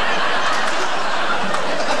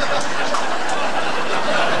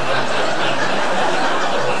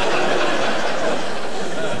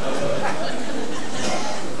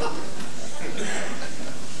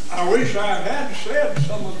 I wish I had said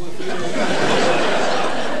some of the things.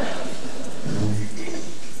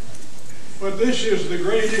 But this is the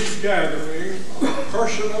greatest gathering of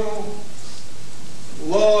personal,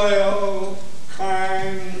 loyal,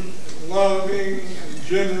 kind, loving, and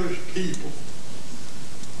generous people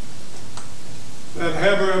that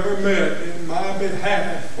have ever met in my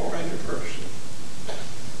behalf for any person.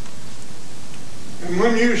 And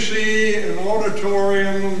when you see an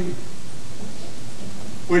auditorium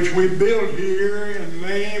which we built here in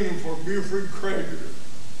name for Buford Krager,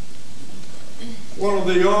 one of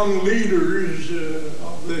the young leaders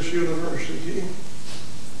of this university,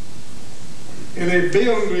 in a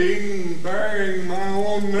building bearing my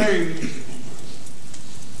own name.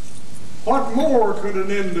 What more could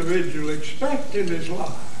an individual expect in his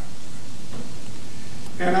life?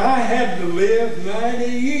 And I had to live 90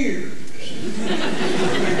 years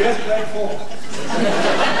to get that far.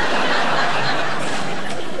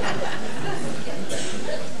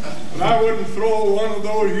 But I wouldn't throw one of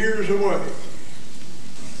those years away,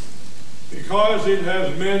 because it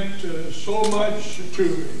has meant so much to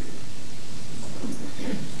me.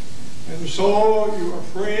 And so you are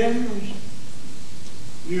friends,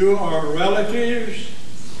 you are relatives,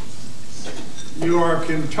 you are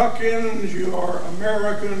Kentuckians, you are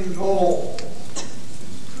Americans all.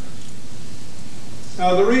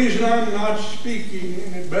 Now, the reason I'm not speaking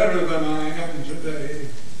any better than I am today,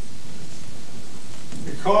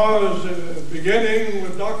 because beginning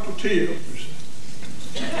with Dr. Tibbs,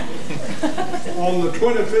 on the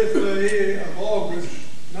 25th day of August,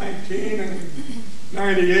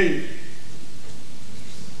 1998,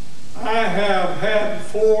 I have had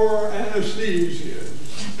 4 anesthesias,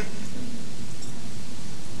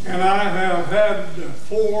 and I have had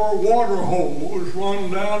 4 water holes run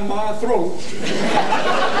down my throat.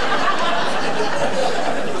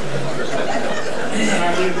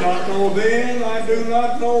 I did not know then, I do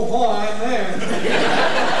not know why now.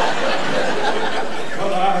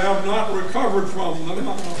 But I have not recovered from them,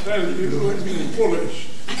 I'll tell you, in fullest.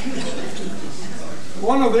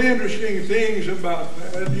 One of the interesting things about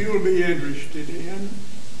that you'll be interested in,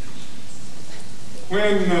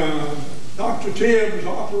 when Dr. Tibbs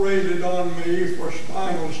operated on me for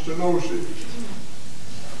spinal stenosis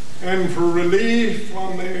and for relief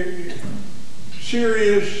from a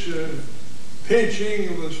serious pinching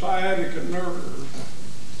of the sciatica nerve,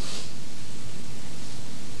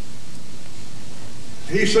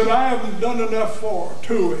 he said, I haven't done enough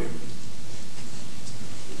to him.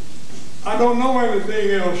 I don't know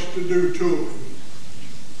anything else to do to him.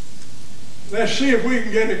 Let's see if we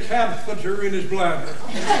can get a catheter in his bladder.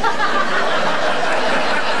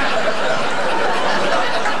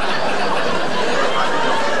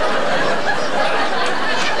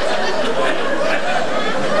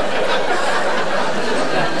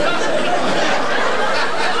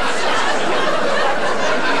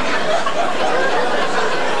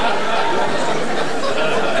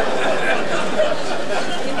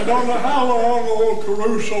 I don't know how long old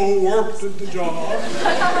Caruso worked at the job,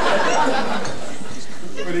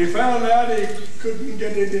 but he found out he couldn't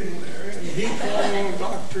get it in there, and he called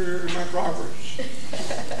Dr. McRoberts.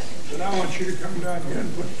 Said, I want you to come down here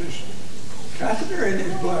and put this catheter in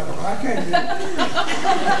his bladder. I can't get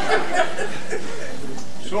it.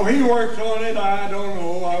 So he worked on it. I don't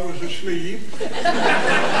know. I was asleep.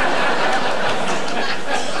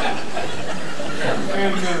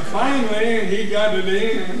 And finally, he got it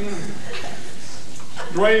in and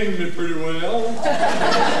drained it pretty well.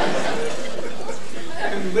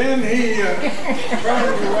 And then he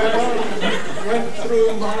turned around and went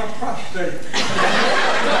through my prostate.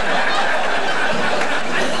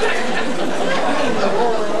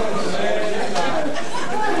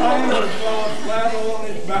 I was flat on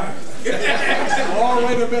his back.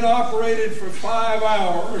 Already been operated for 5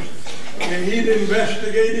 hours. And he'd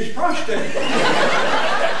investigate his prostate.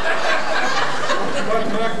 But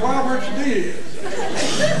McRoberts did.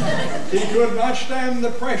 He could not stand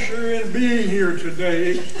the pressure in being here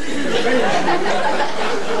today.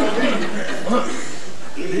 But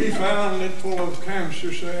he found it full of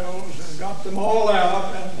cancer cells and got them all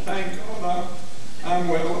out, and thank God I'm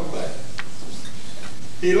well of that.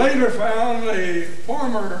 He later found a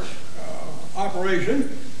former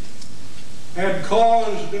operation had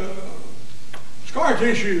caused scar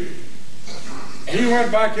tissue. He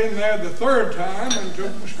went back in there the 3rd time and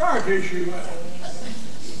took the scar tissue out.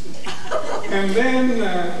 And then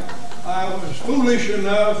I was foolish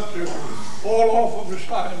enough to fall off of the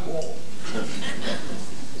sidewalk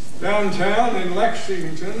downtown in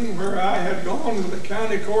Lexington, where I had gone to the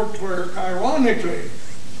county court clerk, ironically,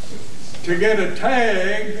 to get a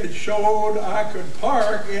tag that showed I could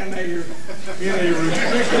park in a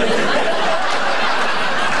restricted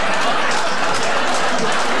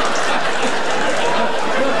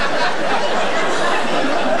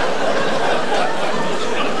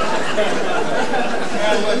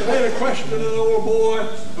I made a question to the old boy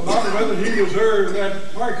about whether he deserved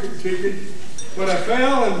that parking ticket, but I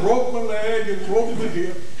fell and broke my leg and broke my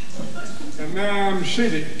hip, and now I'm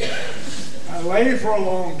sitting. I lay for a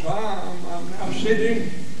long time. I'm now sitting,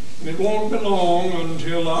 and it won't be long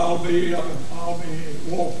until I'll be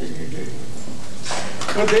walking again.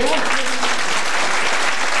 But the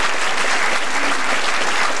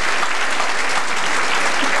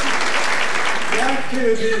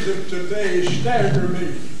activities of today stagger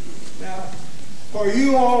me. Now, for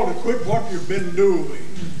you all to quit what you've been doing,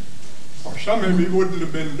 or some of you wouldn't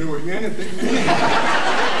have been doing anything,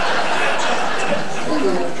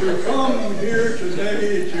 to come here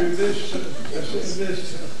today to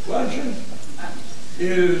this luncheon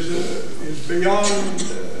is beyond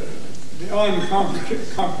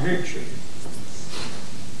comprehension.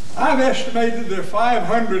 I've estimated there are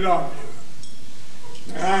 500 of you.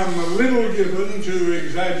 Now, I'm a little given to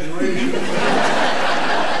exaggeration.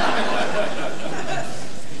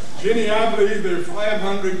 Jenny, I believe there are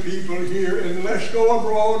 500 people here, and let's go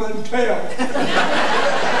abroad and tell.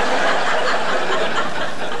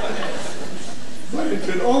 But it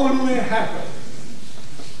could only happen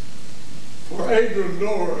for Adron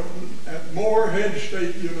Doran at Morehead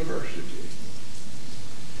State University.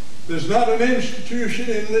 There's not an institution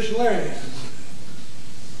in this land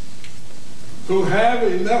who have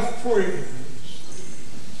enough friends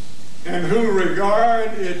and who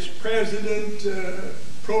regard its president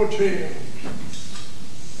pro tem,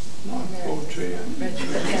 not pro tem,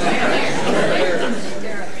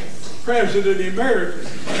 President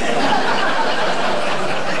Emeritus.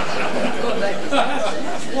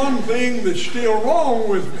 That's one thing that's still wrong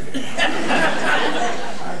with me.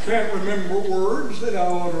 I can't remember words that I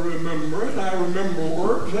ought to remember, and I remember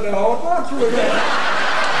words that I ought not to remember.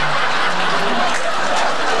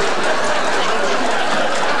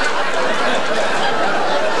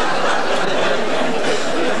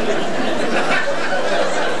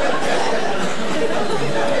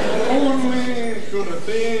 Only could a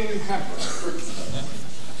thing happen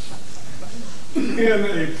in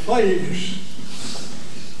a place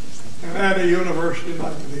and at a university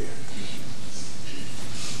like this.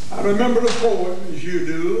 I remember the poet, as you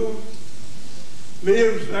do,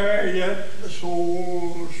 lives there yet the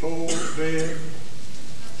soul dead,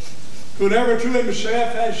 who never to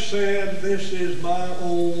himself has said, this is my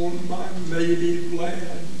own, my native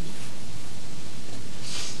land.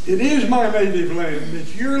 It is my native land.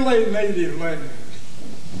 It's your native land.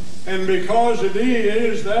 And because it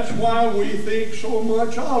is, that's why we think so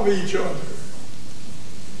much of each other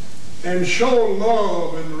and show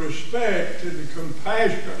love and respect and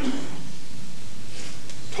compassion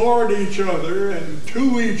toward each other and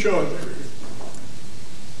to each other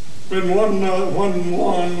when one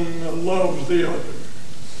loves the other.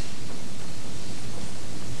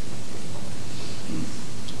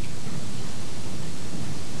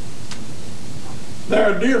 There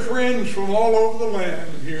are dear friends from all over the land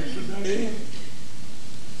here today.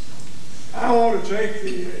 I want to take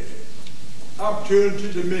the opportunity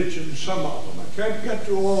to mention some of them. I can't get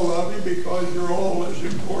to all of you because you're all as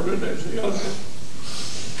important as the others.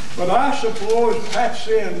 But I suppose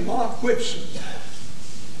Patsy and Mark Whitson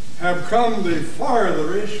have come the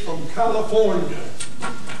farthest from California.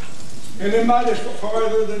 Anybody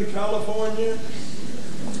farther than California?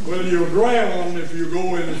 Well, you'll drown if you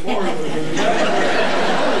go any farther than that.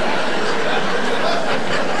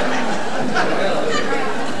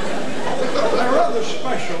 There are other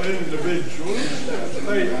special individuals.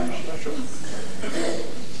 They are special.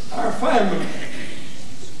 Our family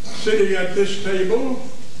sitting at this table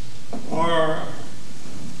are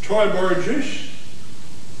Troy Burgess,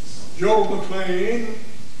 Joe McLean,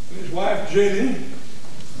 and his wife Jenny,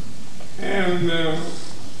 and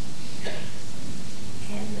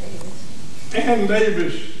Ann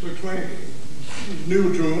Davis McLean. She's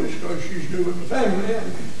new to us because she's new in the family,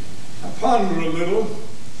 and I pondered a little.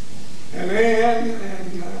 And Ann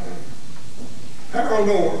and Harold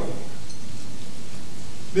Doran.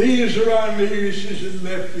 These are our nieces and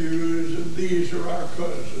nephews, and these are our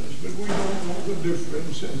cousins, but we don't know the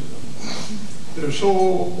difference in them. They're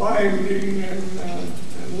so binding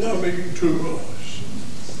and loving to us.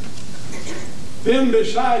 Then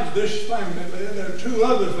besides this family, there are two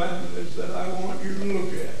other families that I want you to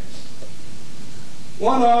look at.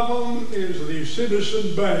 One of them is the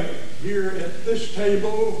Citizen Bank here at this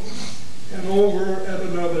table and over at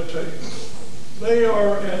another table. They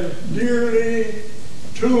are as dearly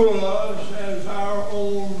to us as our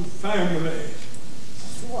own family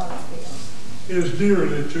is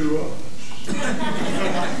dearly to us.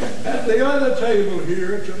 At the other table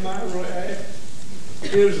here to my right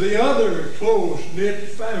is the other close-knit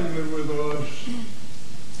family with us.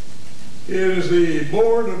 It is the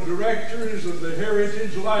board of directors of the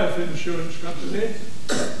Heritage Life Insurance Company,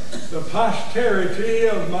 the posterity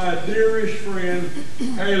of my dearest friend,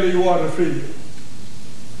 Haley Waterfield.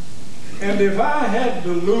 And if I had to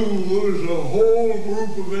lose a whole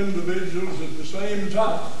group of individuals at the same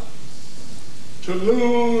time, to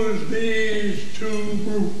lose these two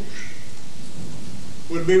groups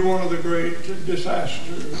would be one of the great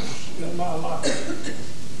disasters in my life.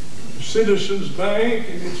 The Citizens Bank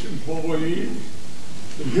and its employees,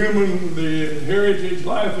 the Heritage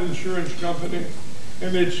Life Insurance Company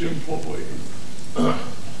and its employees.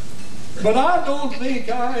 But I don't think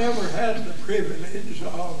I ever had the privilege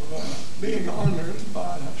of being honored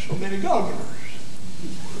by so many governors.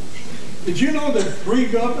 Did you know there are 3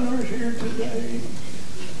 governors here today?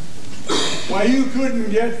 Why, you couldn't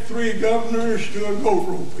get 3 governors to a goat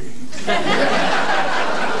roping.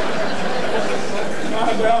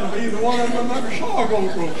 I doubt if either one of them ever saw a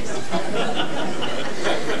goat roping.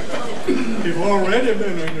 They've already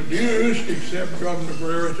been introduced, except Governor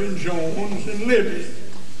Brereton, Jones, and Libby.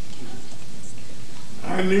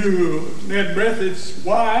 I knew Ned Breathitt's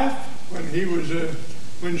wife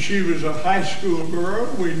when she was a high school girl.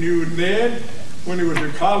 We knew Ned when he was a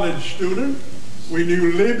college student. We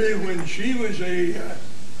knew Libby when she was a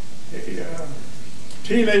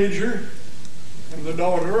teenager, and the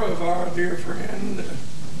daughter of our dear friend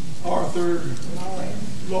Arthur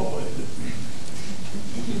Lloyd.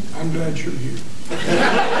 I'm glad you're here.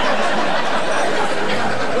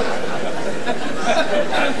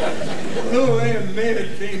 Louie and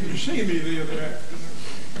Ned came to see me the other afternoon.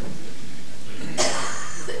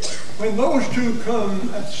 When those 2 come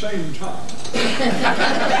at the same time,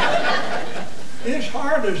 it's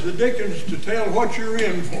hard as the dickens to tell what you're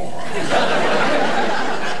in for.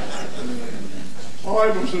 Oh,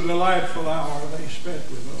 it was a delightful hour they spent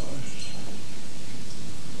with us.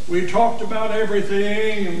 We talked about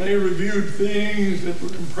everything, and they reviewed things that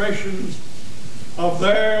were impressions of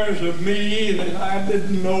theirs, of me, that I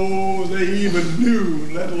didn't know they even knew,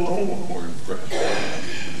 let alone were impressed.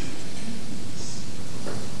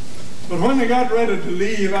 But when they got ready to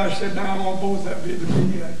leave, I said, now I want both of you to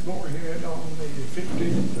be at Morehead on the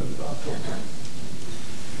 15th of October.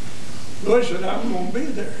 Louis said, I'm going to be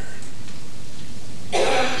there.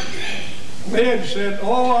 Ned said,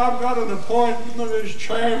 oh, I've got an appointment as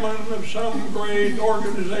chairman of some great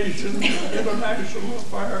organization, international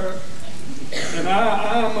affairs, and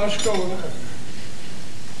I must go there.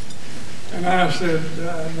 And I said,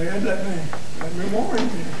 Ned, let me warn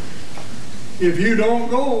you. If you don't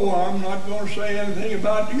go, I'm not going to say anything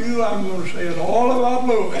about you. I'm going to say it all about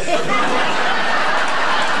Louis.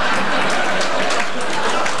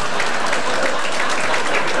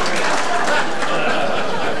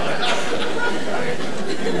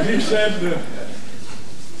 He said,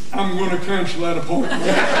 I'm going to cancel that appointment.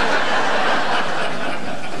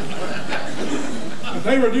 But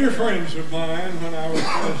they were dear friends of mine when I was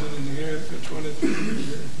president here for 23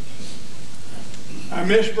 years. I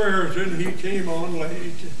miss Brereton. He came on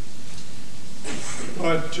late.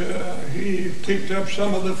 But he picked up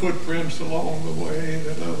some of the footprints along the way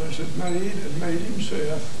that others had made and made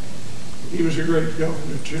himself. He was a great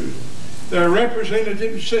governor, too. There are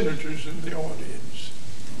representative senators in the audience.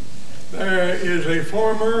 There is a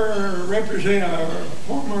former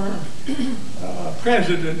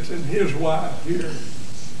president and his wife here.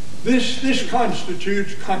 This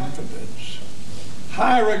constitutes confidence,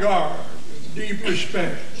 high regard, deep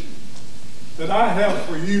respect that I have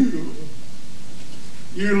for you.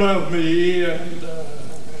 You love me, and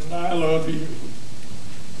I love you.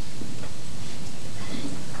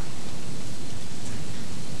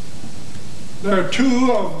 There are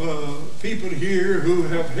 2 of the people here who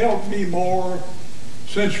have helped me more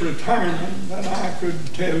since retirement than I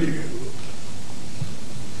could tell you.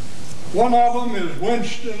 One of them is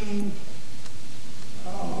Winston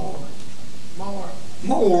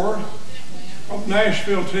Moore of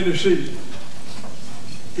Nashville, Tennessee.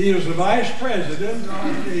 He is the vice president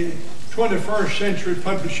of the 21st Century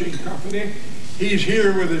Publishing Company. He's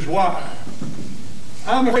here with his wife.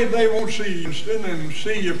 I'm afraid they won't see you, Winston, and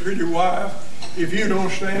see your pretty wife if you don't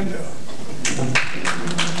stand up.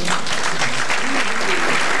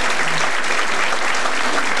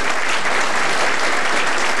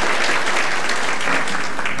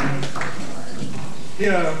 He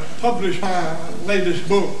published my latest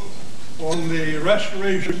book on the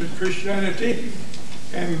restoration of Christianity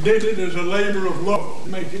and did it as a labor of love.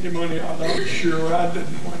 Make any money out of it? Sure, I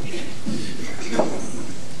didn't want to.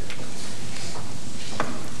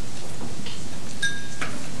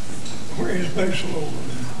 Where is Basil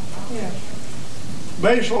Overton? Yeah.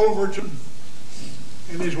 Basil Overton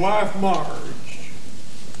and his wife Marge.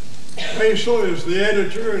 Basil is the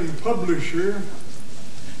editor and publisher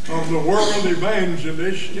of the World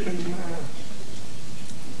Evangelist in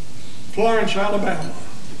Florence, Alabama.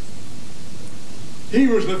 He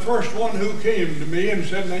was the first one who came to me and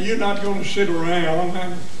said, now you're not going to sit around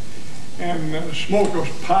and smoke a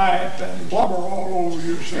pipe and blubber all over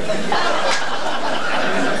yourself.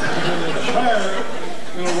 in a chair,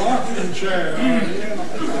 in a rocking chair. I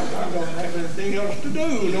don't have anything else to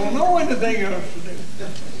do, don't know anything else to do.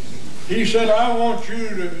 He said, I want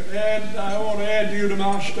to add you to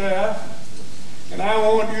my staff, and I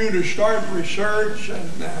want you to start research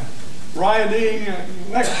and writing and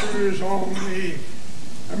lectures on the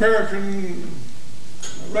American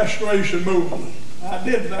Restoration Movement. I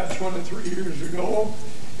did that 23 years ago,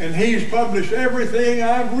 and he's published everything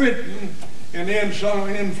I've written and then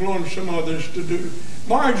influenced some others to do.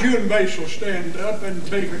 Marge, you and Basil stand up and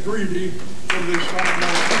take a greeting of this fine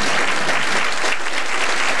man.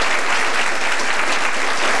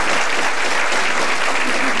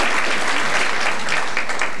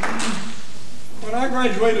 When I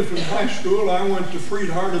graduated from high school, I went to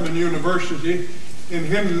Freed-Hardeman University in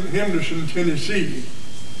Henderson, Tennessee.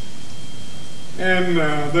 And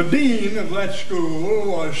the dean of that school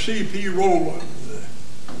was C.P. Rowland.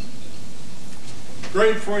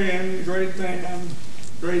 Great friend, great man,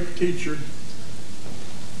 great teacher.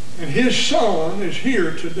 And his son is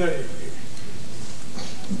here today,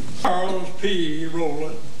 Charles P.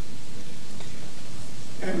 Rowland.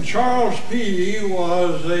 And Charles P.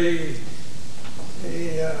 was a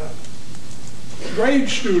grade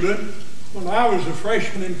student when I was a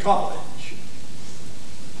freshman in college.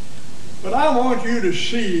 But I want you to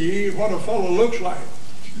see what a fellow looks like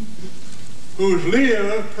who's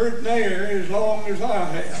lived pretty near as long as I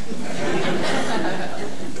have.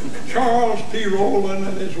 Charles P. Rowland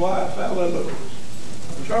and his wife, Hallelujah.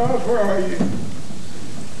 Charles, where are you?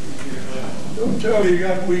 Don't tell me you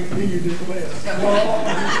got weak knees in the left.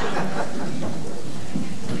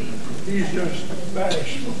 He's just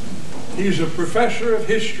bashful. He's a professor of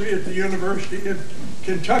history at the University of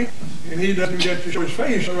Kentucky, and he doesn't get to show his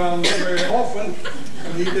face around there very often,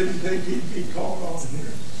 and he didn't think he'd be called on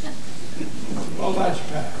here. Well, that's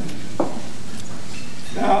Pat.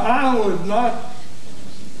 Now, I would not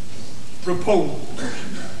propose,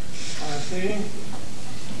 I think,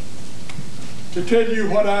 to tell you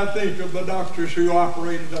what I think of the doctors who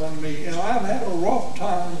operated on me, and I've had a rough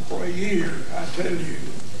time for a year, I tell you.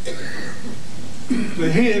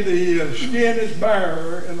 The skin is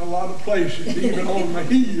bare in a lot of places, even on my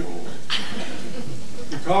heel,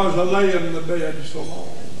 because I lay in the bed so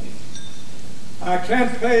long. I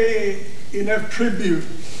can't pay enough tribute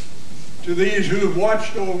to these who have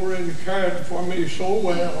watched over and cared for me so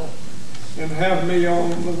well and have me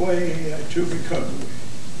on the way to recovery.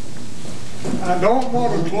 I don't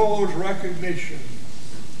want to close recognition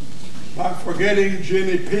by forgetting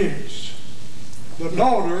Jenny Pence, the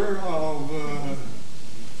daughter of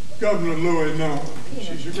Governor Louis Nunn.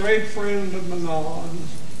 She's a great friend of Manon.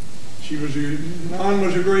 Manon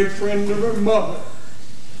was a great friend of her mother.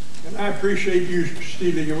 And I appreciate you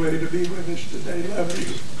stealing away to be with us today. Love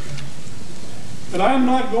you. But I'm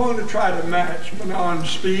not going to try to match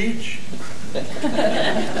Manon's speech.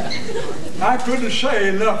 I couldn't say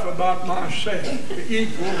enough about myself to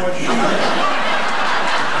equal what she did.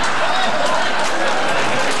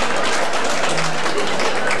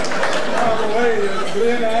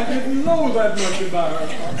 Glenn, I didn't know that much about her.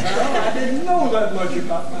 I didn't know that much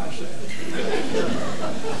about myself.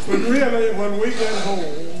 But really, when we get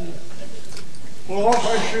home, pull off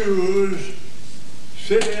our shoes,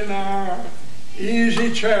 sit in our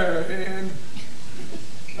easy chair, and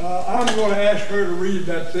I'm going to ask her to read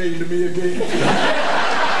that thing to me again.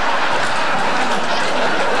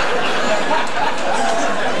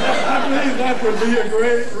 I believe that would be a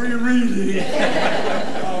great rereading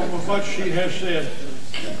of what she has said.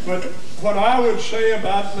 But what I would say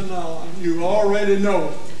about Manon, you already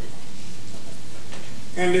know.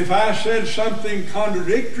 And if I said something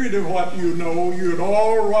contradictory to what you know, you'd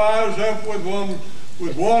all rise up with one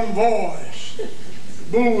voice,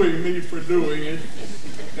 booing me for doing it.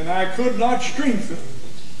 And I could not strengthen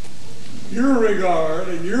your regard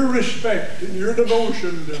and your respect and your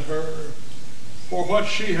devotion to her for what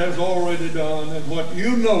she has already done and what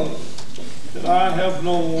you know that I have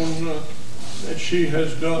known that she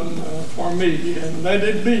has done for me. And let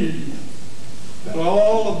it be that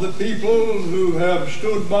all of the people who have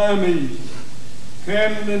stood by me,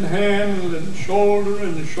 hand in hand and shoulder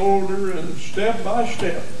and step by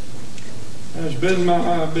step, has been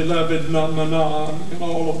my beloved Manon in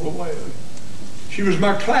all of the way. She was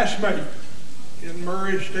my classmate in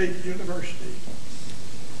Morehead State University.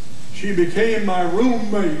 She became my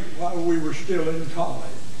roommate while we were still in college.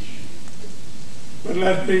 But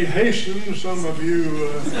let me hasten some of you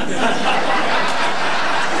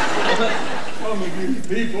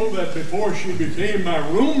people that before she became my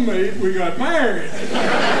roommate, we got married.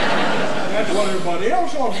 That's what everybody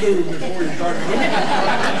else ought to do before you start moving.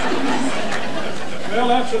 Well,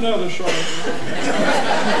 that's another story.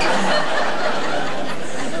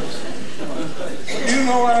 You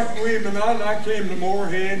know, I came to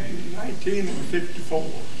Morehead in 1954.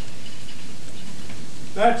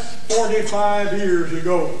 That's 45 years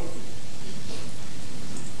ago.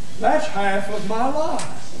 That's half of my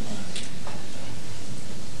life.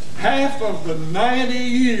 Half of the 90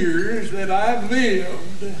 years that I've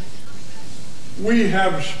lived, we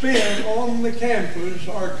have spent on the campus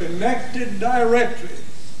are connected directly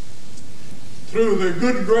through the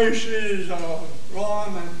good graces of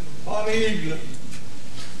Ron and Bonnie Eaglin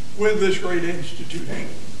with this great institution.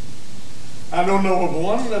 I don't know of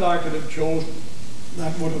one that I could have chosen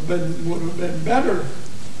that would have been better.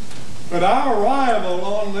 But our arrival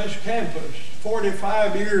on this campus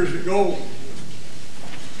 45 years ago,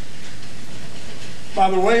 by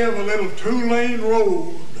the way of a little two-lane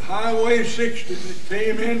road, Highway 60 that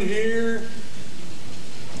came in here,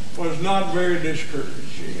 was not very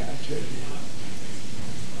discouraging, I tell you.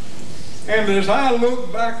 And as I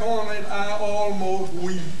look back on it, I almost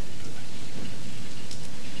weep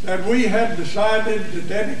that we had decided to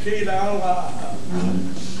dedicate our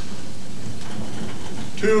lives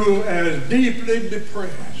to as deeply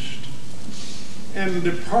depressed and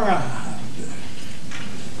deprived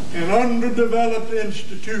an underdeveloped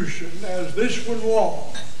institution as this one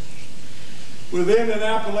was within an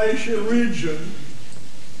Appalachian region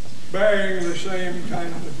bearing the same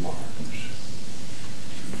kind of marks.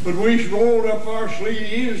 But we rolled up our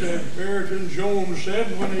sleeves, as Barrington Jones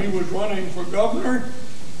said when he was running for governor,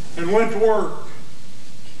 and went to work.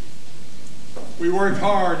 We worked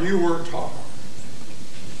hard, you worked hard.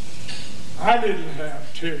 I didn't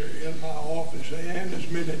have Terry in my office and as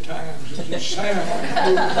many times as it sounds.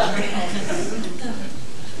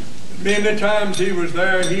 Many times he was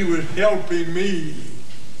there, he was helping me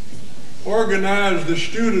organize the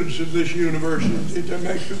students of this university to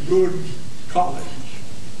make a good college.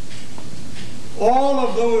 All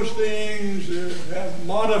of those things have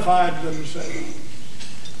modified themselves.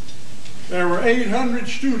 There were 800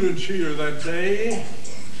 students here that day.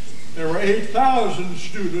 There were 8,000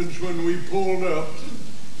 students when we pulled up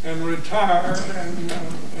and retired and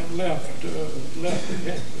left the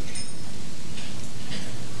campus.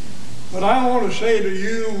 But I want to say to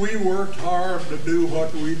you, we worked hard to do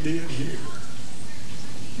what we did here.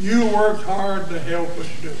 You worked hard to help us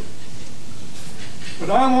do it. But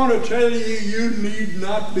I want to tell you, you need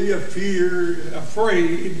not be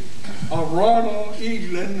afraid of Ronald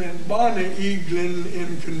Eaglin and Bonnie Eaglin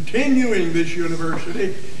in continuing this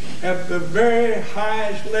university at the very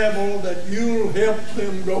highest level that you'll help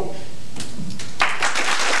them go.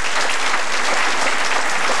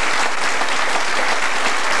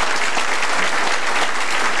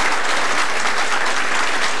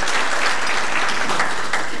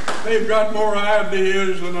 They've got more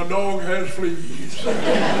ideas than a dog has fleas.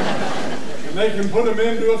 And they can put them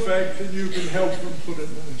into effect, and you can help them put it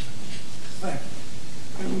into effect.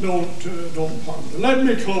 And don't ponder. Let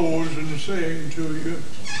me close in saying to you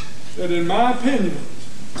that in my opinion,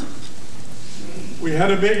 we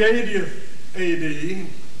had a big 80th AD,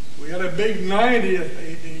 we had a big 90th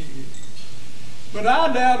AD, but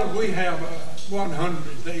I doubt if we have a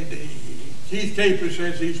 100th AD. Keith Capus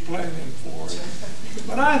says he's planning for it.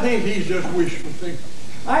 But I think he's just wishful thinking.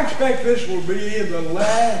 I expect this will be the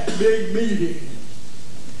last big meeting,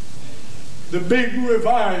 the big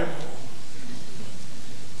revival,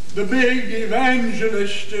 the big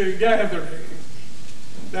evangelist gathering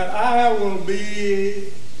that I will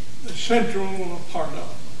be the central part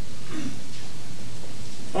of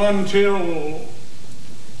until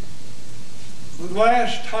the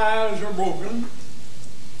last ties are broken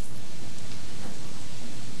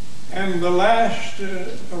and the last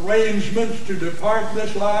arrangements to depart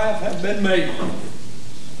this life have been made.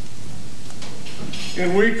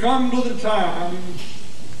 And we come to the time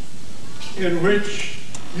in which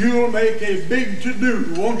you'll make a big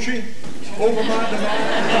to-do, won't you, over my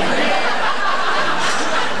demand?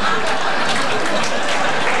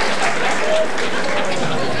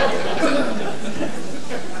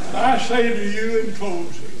 I say to you in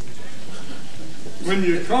closing, when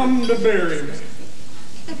you come to bury me,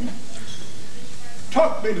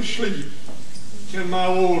 tuck me to sleep in my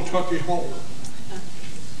old Tucky home.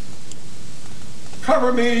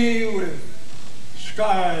 Cover me with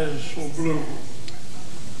skies so blue.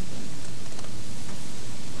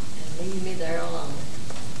 And leave me there alone.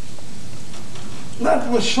 Let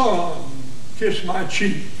the sun kiss my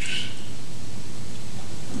cheeks,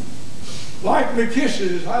 like the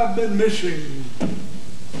kisses I've been missing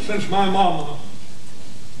since my mama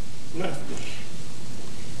left us.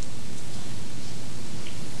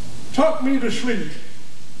 tuck me to sleep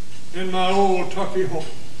in my old Tucky home.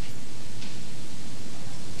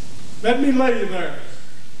 Let me lay there,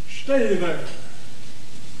 stay there,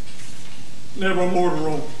 never more to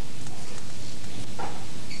roam.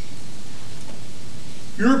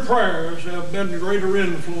 Your prayers have been a greater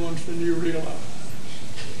influence than you realize.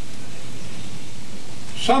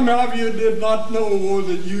 Some of you did not know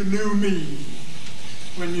that you knew me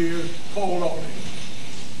when you called on him.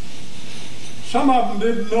 Some of them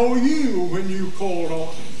didn't know you when you called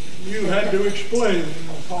on him. You had to explain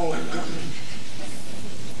calling on him.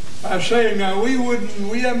 By saying, now we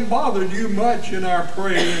haven't bothered you much in our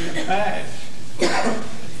praying in the past.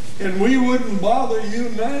 And we wouldn't bother you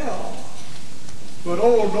now. But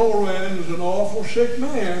old Doran is an awful sick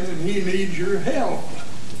man and he needs your help.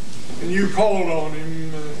 And you called on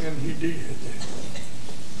him and he did.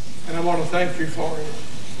 And I want to thank you for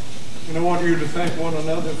it. And I want you to thank one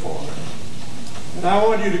another for it. And I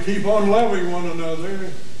want you to keep on loving one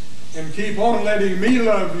another and keep on letting me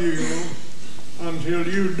love you until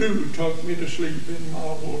you do tuck me to sleep in my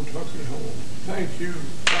old Tucky home. Thank you.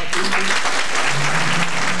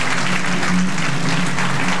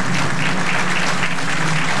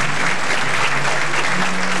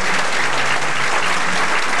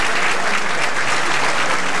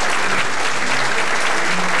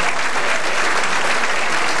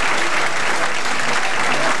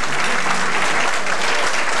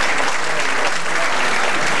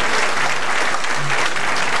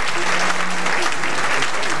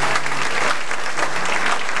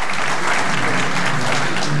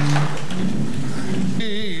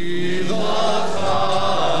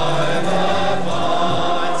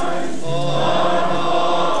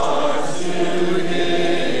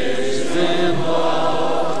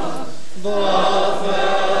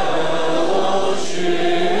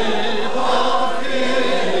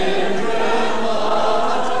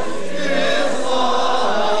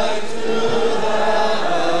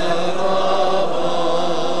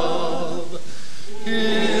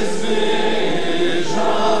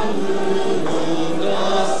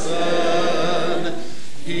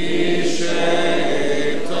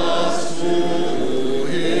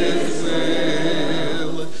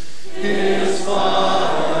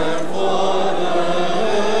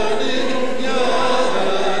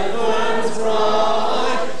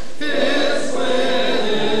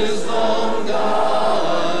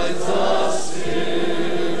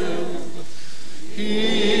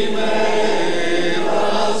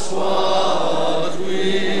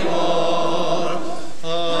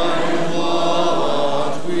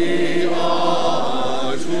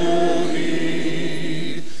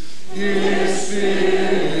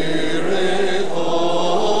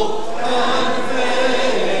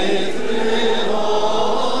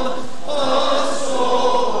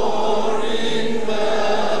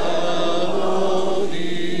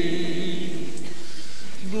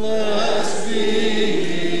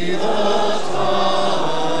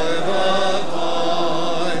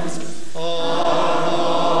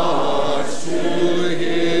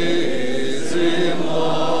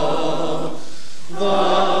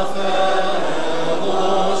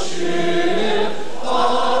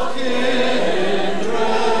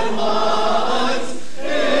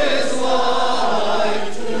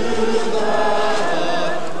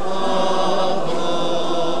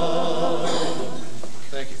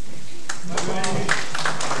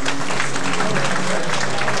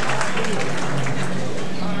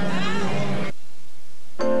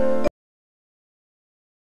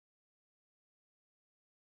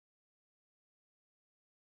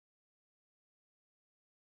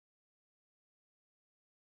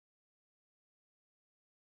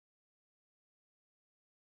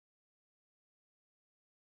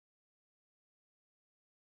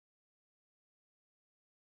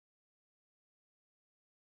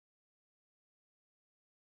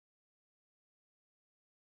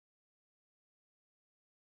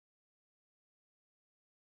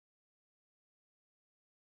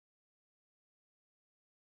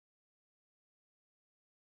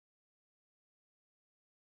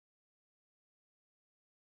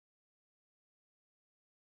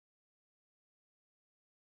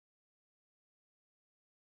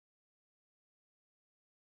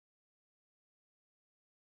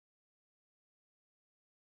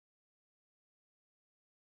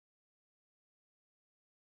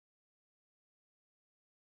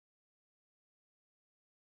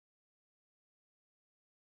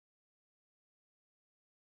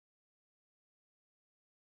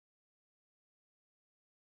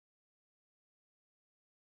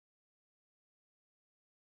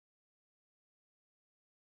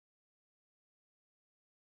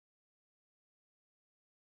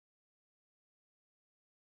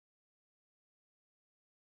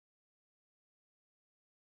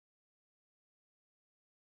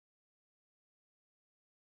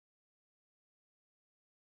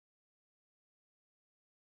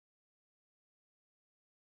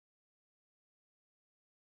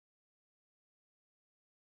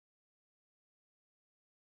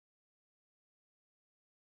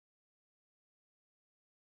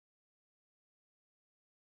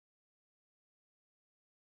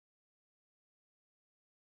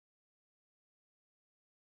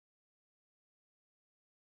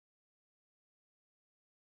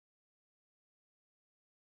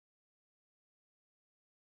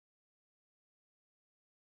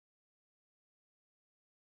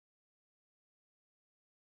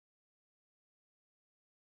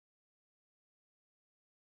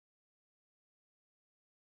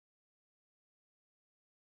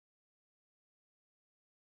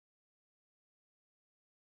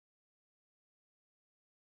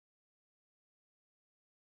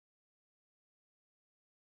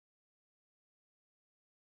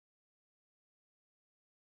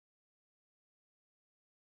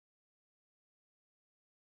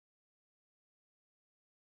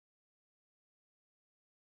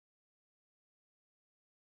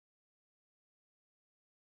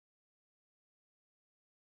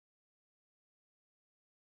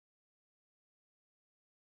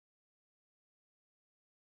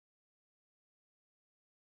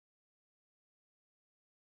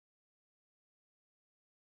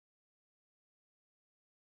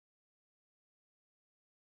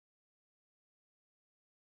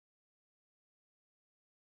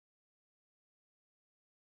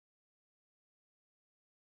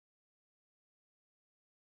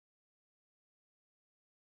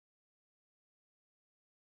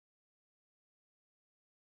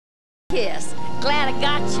 kiss. Glad I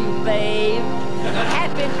got you, babe.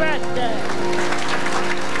 Happy birthday.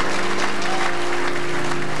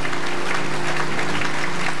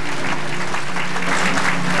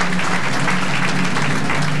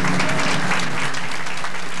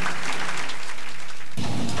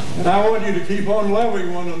 And I want you to keep on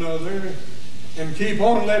loving one another and keep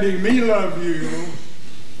on letting me love you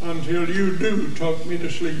until you do tuck me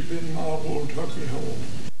to sleep in my old Tucky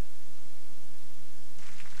home.